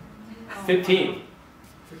 15.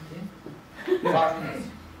 15? 5 minutes.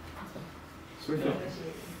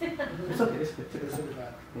 It's okay, it's good. It's really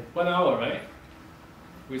bad. 1 hour, right?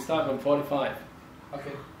 We start from 45.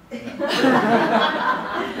 Okay.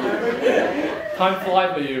 Time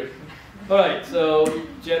fly for you. All right, so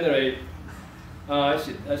generate. I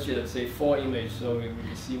should say 4 images so we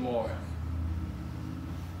can see more.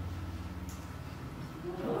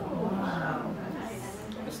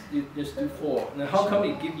 Let's do 4. Now, how come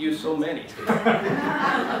it give you so many?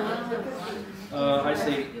 I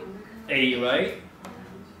say A, right?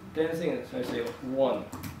 Dancing, I say 1.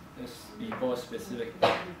 Let's be more specific.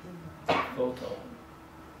 Photo.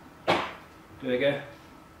 Do it again.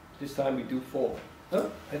 This time we do 4.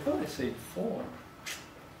 Oh, I thought I said 4.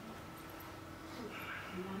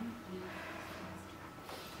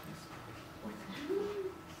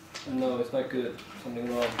 No, it's not good. Something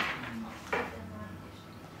wrong.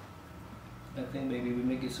 I think maybe we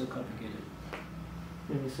make it so complicated.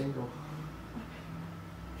 Maybe single.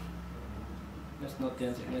 Let's not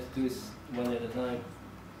dancing. Let's do this one at a time.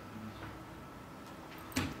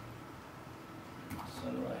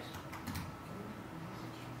 Sunrise.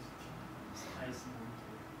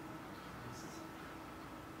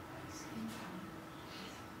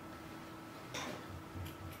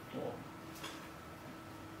 Four.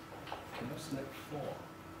 Cannot select 4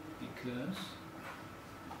 because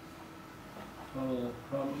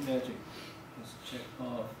problem magic. Let's check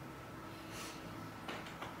off.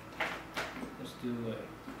 Let's do a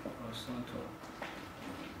horizontal.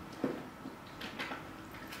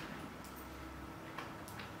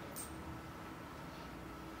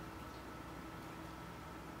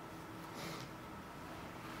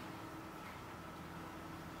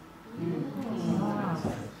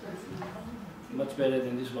 Much better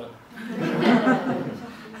than this one.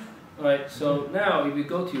 Alright, so now if you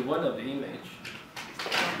go to one of the image,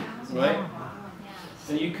 right,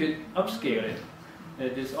 then you could upscale it.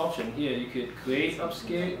 There's this option here, you could create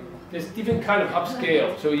upscale. There's different kind of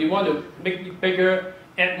upscale. So you want to make it bigger,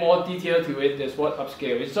 add more detail to it, that's what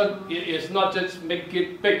upscale is. It's not just make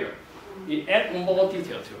it bigger, you add more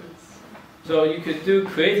detail to it. So you could do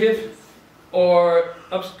creative, or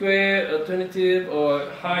upscale, alternative, or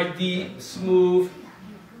high D, smooth,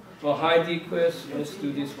 or high D quest. Let's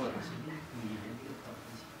do this one.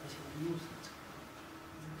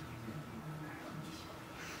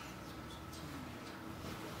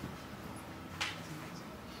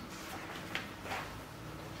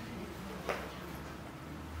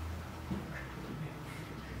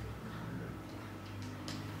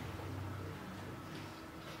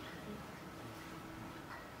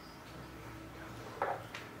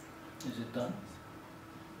 Is it done?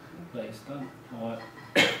 Like it's done. Or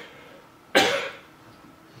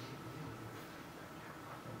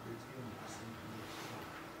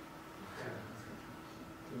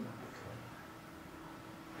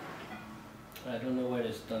I don't know whether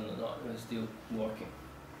it's done or not. It's still working.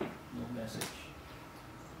 No message.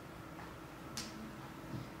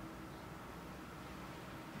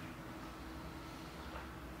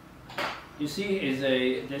 You see,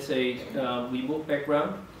 there's a remove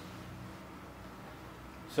background.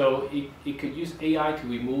 So it could use AI to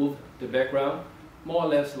remove the background, more or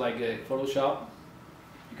less like a Photoshop.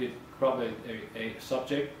 You could crop a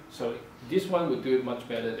subject. So this one would do it much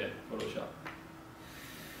better than Photoshop.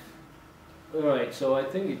 Alright, so I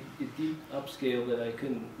think it did upscale, but I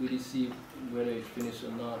couldn't really see whether it's finished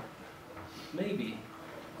or not. Maybe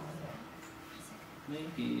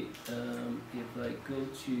if I go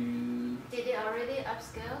to... Did it already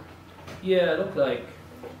upscale? Yeah, it looked like,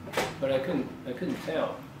 but I couldn't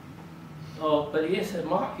tell. Oh, but it has a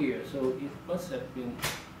mark here, so it must have been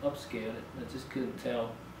upscaled. I just couldn't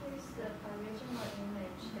tell. Here's the original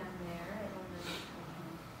image down there.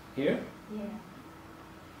 Here? Yeah.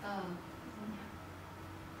 Oh.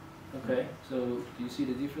 Okay, so do you see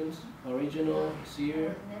the difference? Original is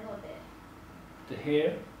here. The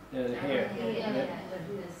hair? Yeah, the hair.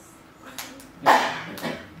 Yeah.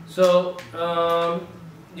 So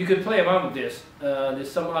you can play around with this. There's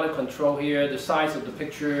some other control here. The size of the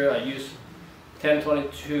picture, I use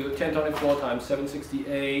 1024 times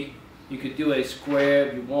 768. You could do a square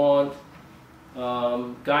if you want.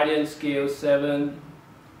 Guidance scale 7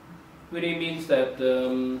 really means that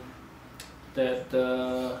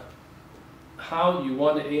how you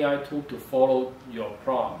want the AI tool to follow your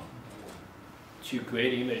prompt to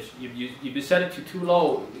create image. If you set it to too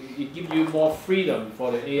low, it gives you more freedom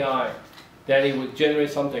for the AI, then it would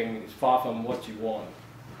generate something far from what you want.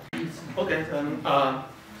 Okay, then, okay,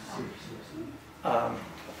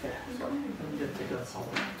 so let me just take a call.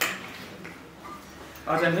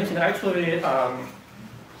 As I mentioned, actually,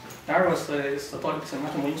 Daryl says the topic is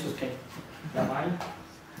much more interesting than mine,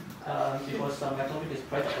 because my topic is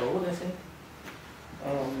quite old, I think,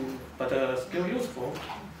 but still useful.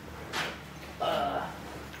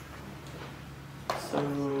 So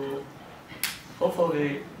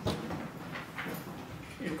hopefully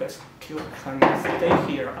you guys can stay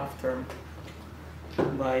here after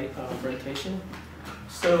my presentation.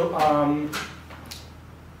 So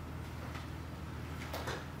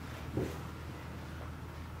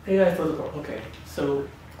AI photograph. Okay, so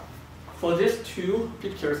for these two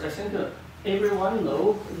pictures, I think everyone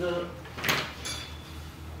knows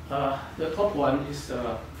the top one is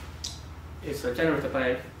generated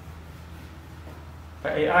by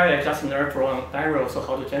AI. I just learned from Daryl so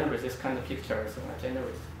how to generate this kind of pictures, and I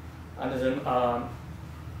generate. And then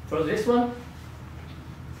for this one,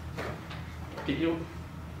 did you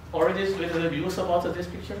already read the news about this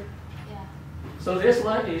picture? Yeah. So this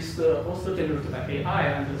one is also generated by AI,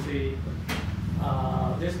 and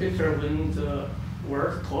this picture when the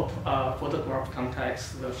word top photograph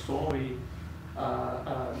context, the story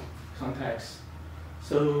context.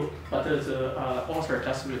 So, but the author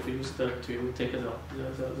just refused to take the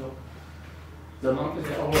overall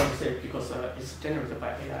mistake because it's generated by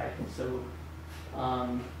AI. So,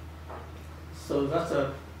 so that's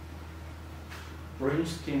a very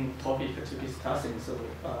interesting topic to discussing. So,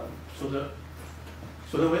 so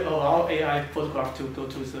the way allow AI photograph to go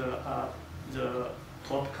to the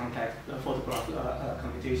top context, the photograph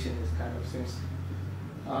computation is kind of things.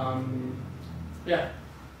 Yeah.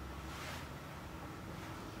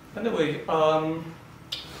 Anyway, I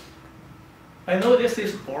know this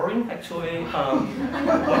is boring. Actually,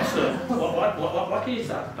 what is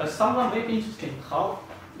that? But someone may be interesting how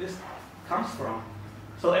this comes from.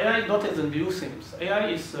 So AI not the new things. AI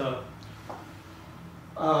is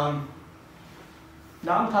long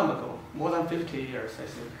time ago, more than 50 years, I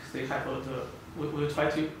think. They have we try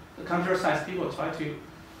to the computer science people try to,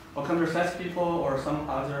 or computer science people or some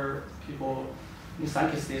other people in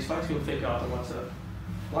scientists, they try to figure out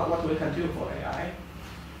what we can do for AI.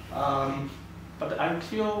 But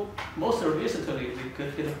until most recently, we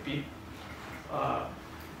could get a big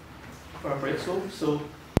breakthrough. So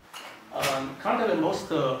currently,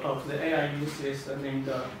 most of the AI use is named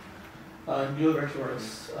neural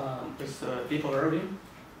networks with deep learning.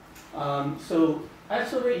 So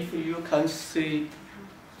actually, if you can see,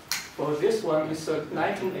 for this one, it's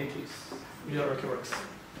 1980s neural networks.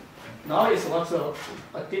 Now it's lots of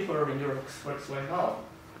deep learning neural networks right now.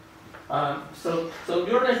 So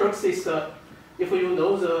neural networks is, if you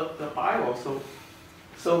know the Bible,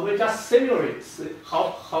 so we just simulate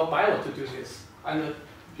how Bible to do this, and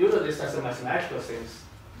use this as a mathematical things.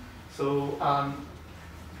 So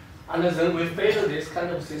and then we favor this kind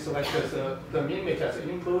of things like the image as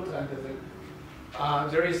input, and then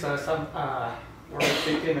there is some very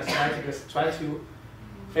tricky mathematics try to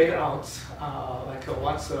figure out like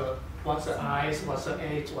what's the eyes, what's the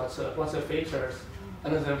age, what's the features,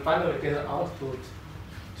 and then finally get an output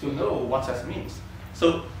to know what that means.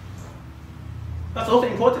 So that's also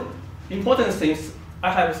important. Important things,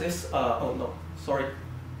 I have this, oh no, sorry.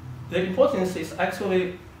 The importance is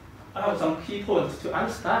actually, I have some key points to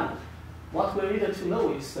understand. What we needed to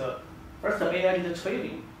know is, first the AI needed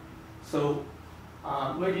training. So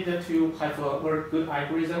we needed to have a very good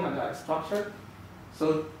algorithm and structure.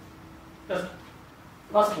 So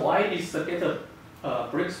that's why it's get a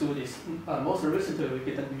breakthrough is most recently we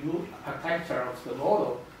get a new architecture of the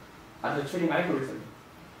model and the training algorithm.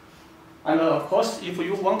 And of course, if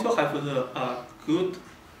you want to have the good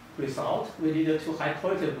result, we needed to high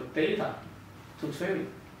quality of data to train.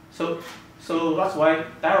 So that's why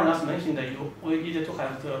Daryl just mentioned that we needed to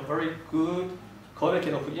have the very good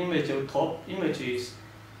quality of image, top images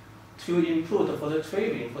to input for the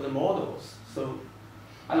training for the models. So,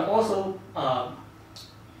 and also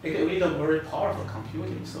we need a very powerful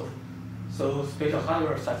computing. So special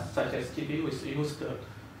hardware such as GPU is used.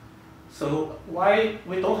 So why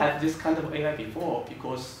we don't have this kind of AI before?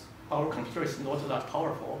 Because our computer is not that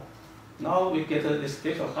powerful. Now we get this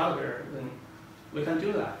special hardware, then we can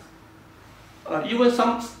do that. Even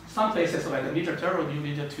some places like Daryl, you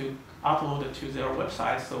need to upload it to their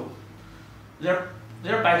website. So their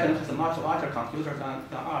backend has a much larger computer than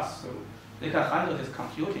us, so they can handle this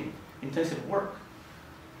computing intensive work.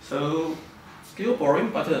 So still boring,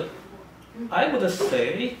 but I would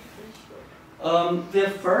say the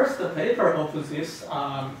first paper of this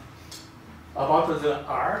about the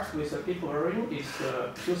art with the deep learning is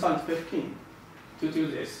 2015. to do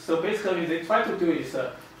this. So basically, they try to do is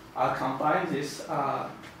combine this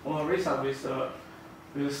result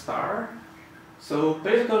with star. So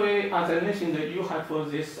basically, as I mentioned, you have for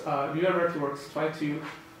this neural networks try to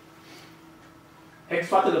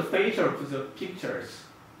extract the feature of the pictures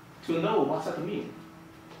to know what that means.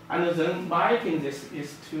 And then mapping this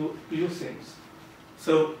is to use things.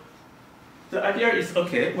 So the idea is,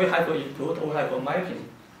 okay, we have an input, we have a mapping.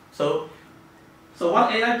 So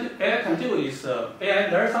what AI can do is, AI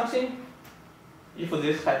learn something, if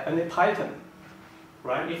this has any pattern,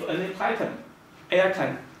 right? If any pattern, AI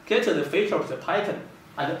can get the feature of the pattern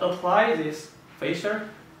and apply this feature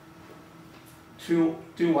to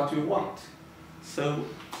do what you want. So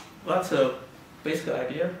that's a basic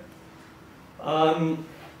idea.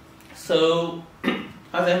 So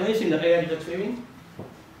as I mentioned, the AI is training.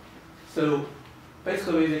 So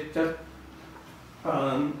basically, they just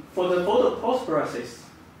for the photo post process,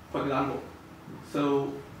 for example.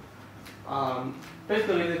 So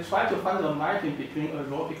basically, they try to find a mapping between a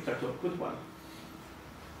raw picture to a good one.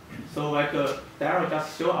 So like Daryl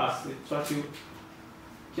just showed us, they try to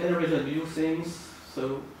generate the new things.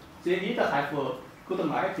 So they need to have a good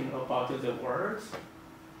mapping about the words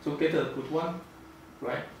to get a good one,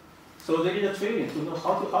 right? So they need a training to know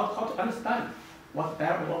how to understand what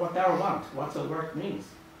Daryl wants, what the word means,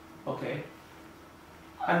 okay?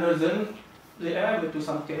 And then the AI will do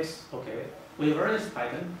some guess, okay? We learn this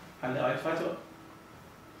pattern, and I try to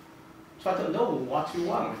know what you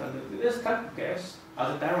want. And this kind of guess,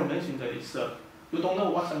 as Daryl mentioned, that it's you don't know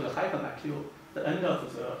what's going to happen until the end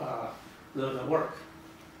of the work,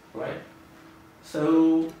 right?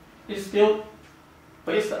 So it's still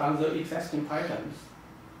based on the existing patterns.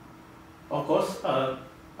 Of course, as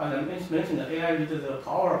I mentioned, the AI needs the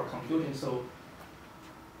power of computing, so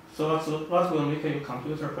that will make your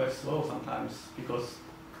computer quite slow sometimes, because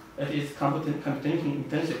it is computation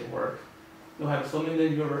intensive work. You have so many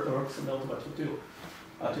neural networks know what to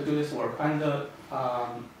do this work. And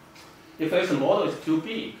if the model is too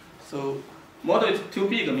big, so model is too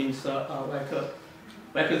big means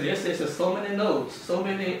like this is so many nodes, so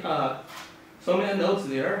many nodes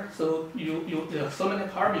there. So there are so many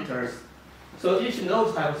parameters. So each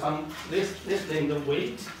node has some this thing, the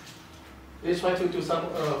weight. They try to do some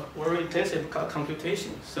very intensive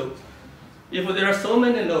computation. So if there are so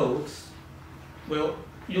many nodes, well,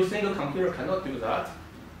 your single computer cannot do that.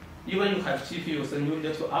 Even you have GPUs, then you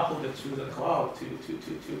need to upload it to the cloud to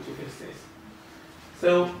fix this.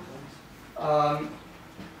 So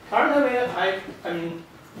currently, I mean,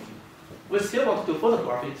 we still want to do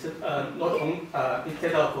photography, not only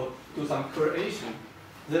instead of do some creation.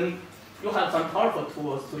 Then you have some powerful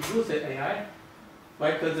tools to use the AI,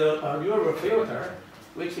 like the neural filter,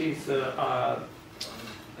 which is I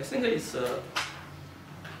think it's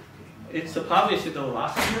published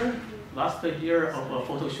last year of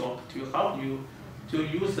Photoshop to help you to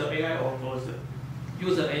use the AI of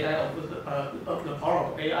the power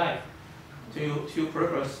of AI to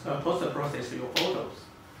post-process your photos.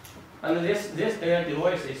 And this AI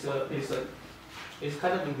device is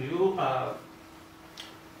kind of a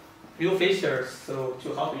new features, so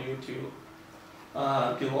to help you to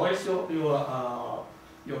devoice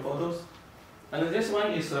your photos. And this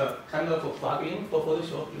one is a kind of a plugin for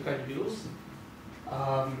Photoshop you can use.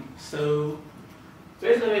 So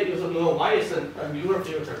basically, you should know why it's a neural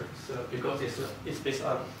filter. So because it's based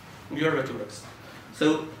on neural networks.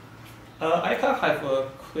 So I can have a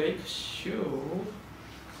quick show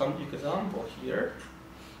some example here.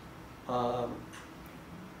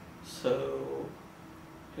 So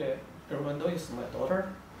yeah, everyone knows it's my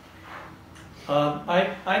daughter.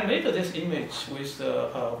 I made this image with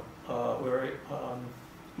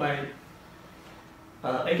my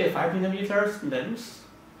 85mm lens.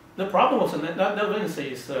 The problem with that lens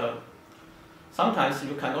is sometimes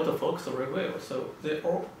you cannot focus very well. So the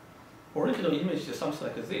original image is something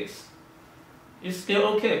like this. It's still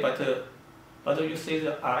okay, but you see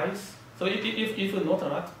the eyes. So if not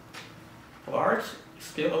that large, it's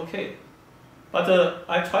still okay. But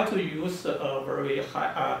I try to use a very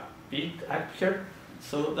big aperture,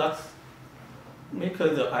 so that's make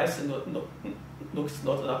the eyes looks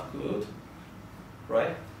not that good,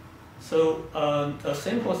 right? So a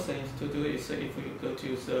simple thing to do is if you go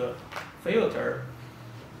to the filter,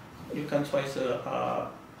 you can try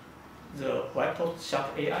the Whiteboard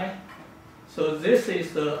Sharp AI. So this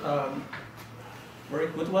is the very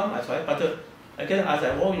good one I tried, but again, as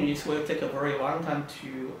I warned you, it will take a very long time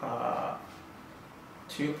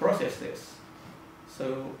to process this.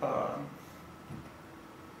 So,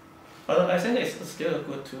 but I think it's still a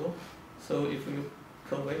good tool. So if you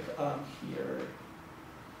click here,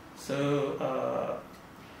 So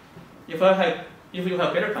if you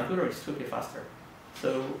have better computer, it should be faster.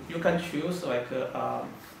 So you can choose like a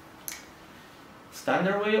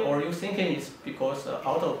standard way, or you thinking it's because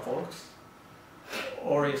out of focus,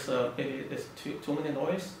 or it's maybe it's too many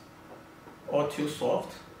noise, or too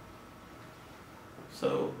soft.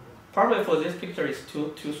 So probably for this picture it's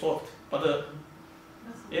too soft, but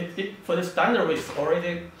for the standard way, it's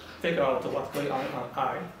already figure out what's going on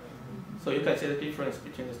eye. So you can see the difference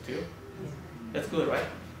between these two. That's good, right?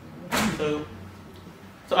 So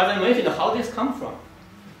as I mentioned, how this come from?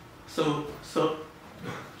 So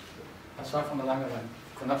I saw from the longer one.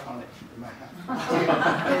 Could not find it in my hand.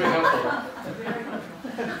 Very helpful.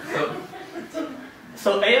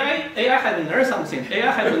 So AI had learned something.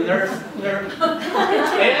 AI had learned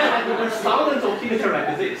thousands of pictures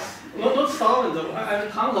like this. Not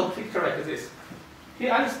thousands, tons of pictures like this. He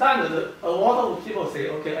understands that a lot of people say,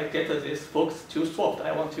 okay, I get this focus too soft.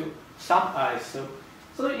 I want to sharp eyes. So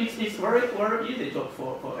it's very easy job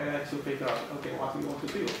for AI to figure out, okay, what we want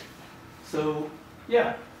to do. So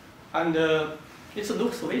yeah, and it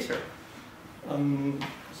looks later.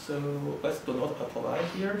 So let's do not apply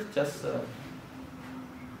here. Just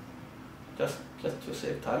to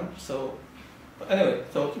save time. So anyway,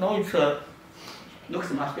 so now it looks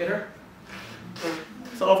much better.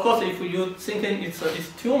 So of course, if you thinking it's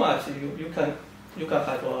too much, you can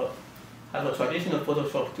have a traditional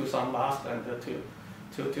Photoshop, do some mask and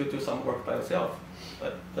to do some work by yourself.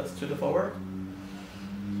 But that's straightforward.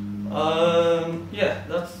 Yeah,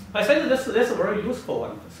 I think that's a very useful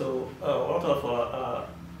one. So a lot of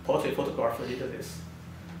portrait photographers did this.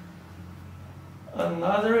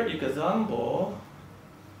 Another example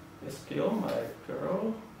is still my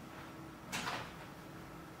girl.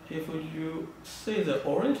 If you see the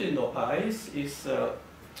original eyes is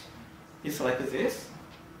like this.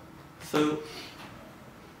 So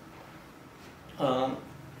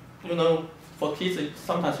you know, for kids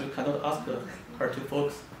sometimes you cannot ask her to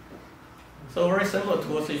focus. So very simple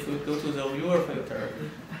tools. If you go to the viewer filter.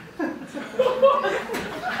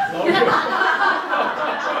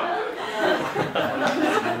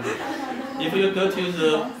 If you go to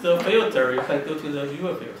the filter, you can go to the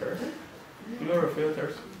viewer filter. Viewer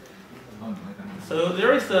filters. So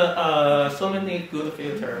there is so many good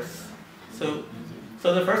filters. So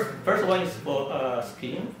the first one is for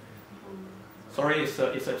skin. Sorry, it's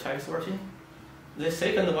a Chinese version. The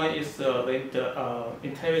second one is with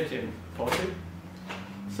intelligent portrait.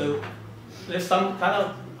 So there's some kind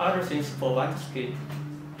of other things for white skin.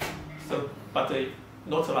 So, but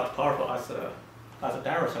not so much powerful as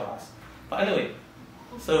Daryl showed us. But anyway,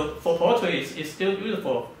 so for portrait, it's still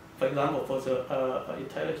useful. For example, for the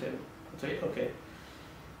intelligent portrait. Okay.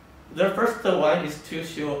 The first one is to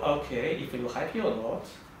show, okay, if you're happy or not,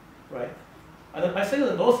 right? And I think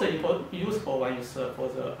the most useful one is for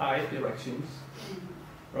the eye directions,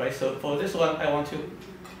 right? So for this one, I want to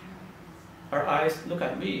her eyes look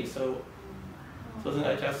at me. So then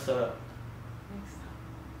I just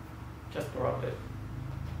drop it.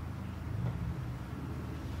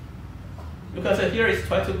 You can see here is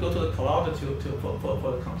try to go to the cloud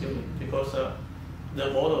for the computing because the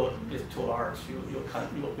model is too large.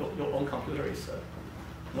 Your own computer is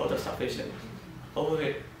not sufficient.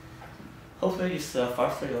 Hopefully it's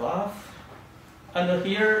faster enough. And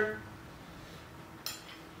here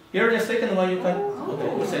the second one you can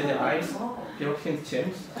you say the eyes. Here can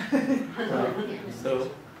change. Right.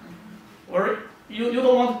 So or you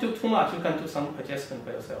don't want to do too much. You can do some adjustment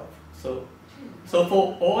by yourself. So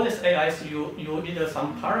for all these AIs, you need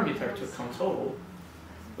some parameter to control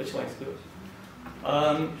which one is good.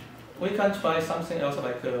 We can try something else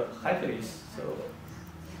like happiness. So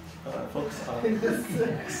focus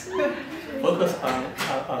on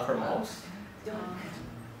her mouth.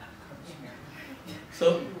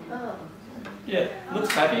 So yeah,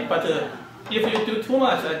 looks happy, but if you do too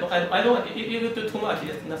much, I don't. If you do too much,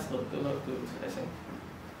 it's not good. I think.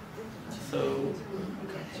 So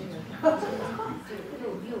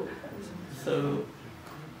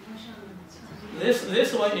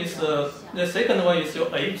this one is the second one is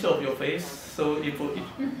your age of your face. So if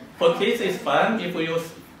for kids it's fun. If you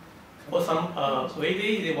for some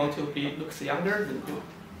lady they want to looks younger, then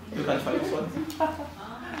you can try this one.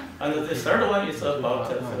 And the third one is about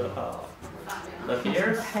the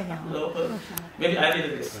hairs. Maybe I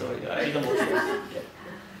did this, so I didn't watch this. Yeah.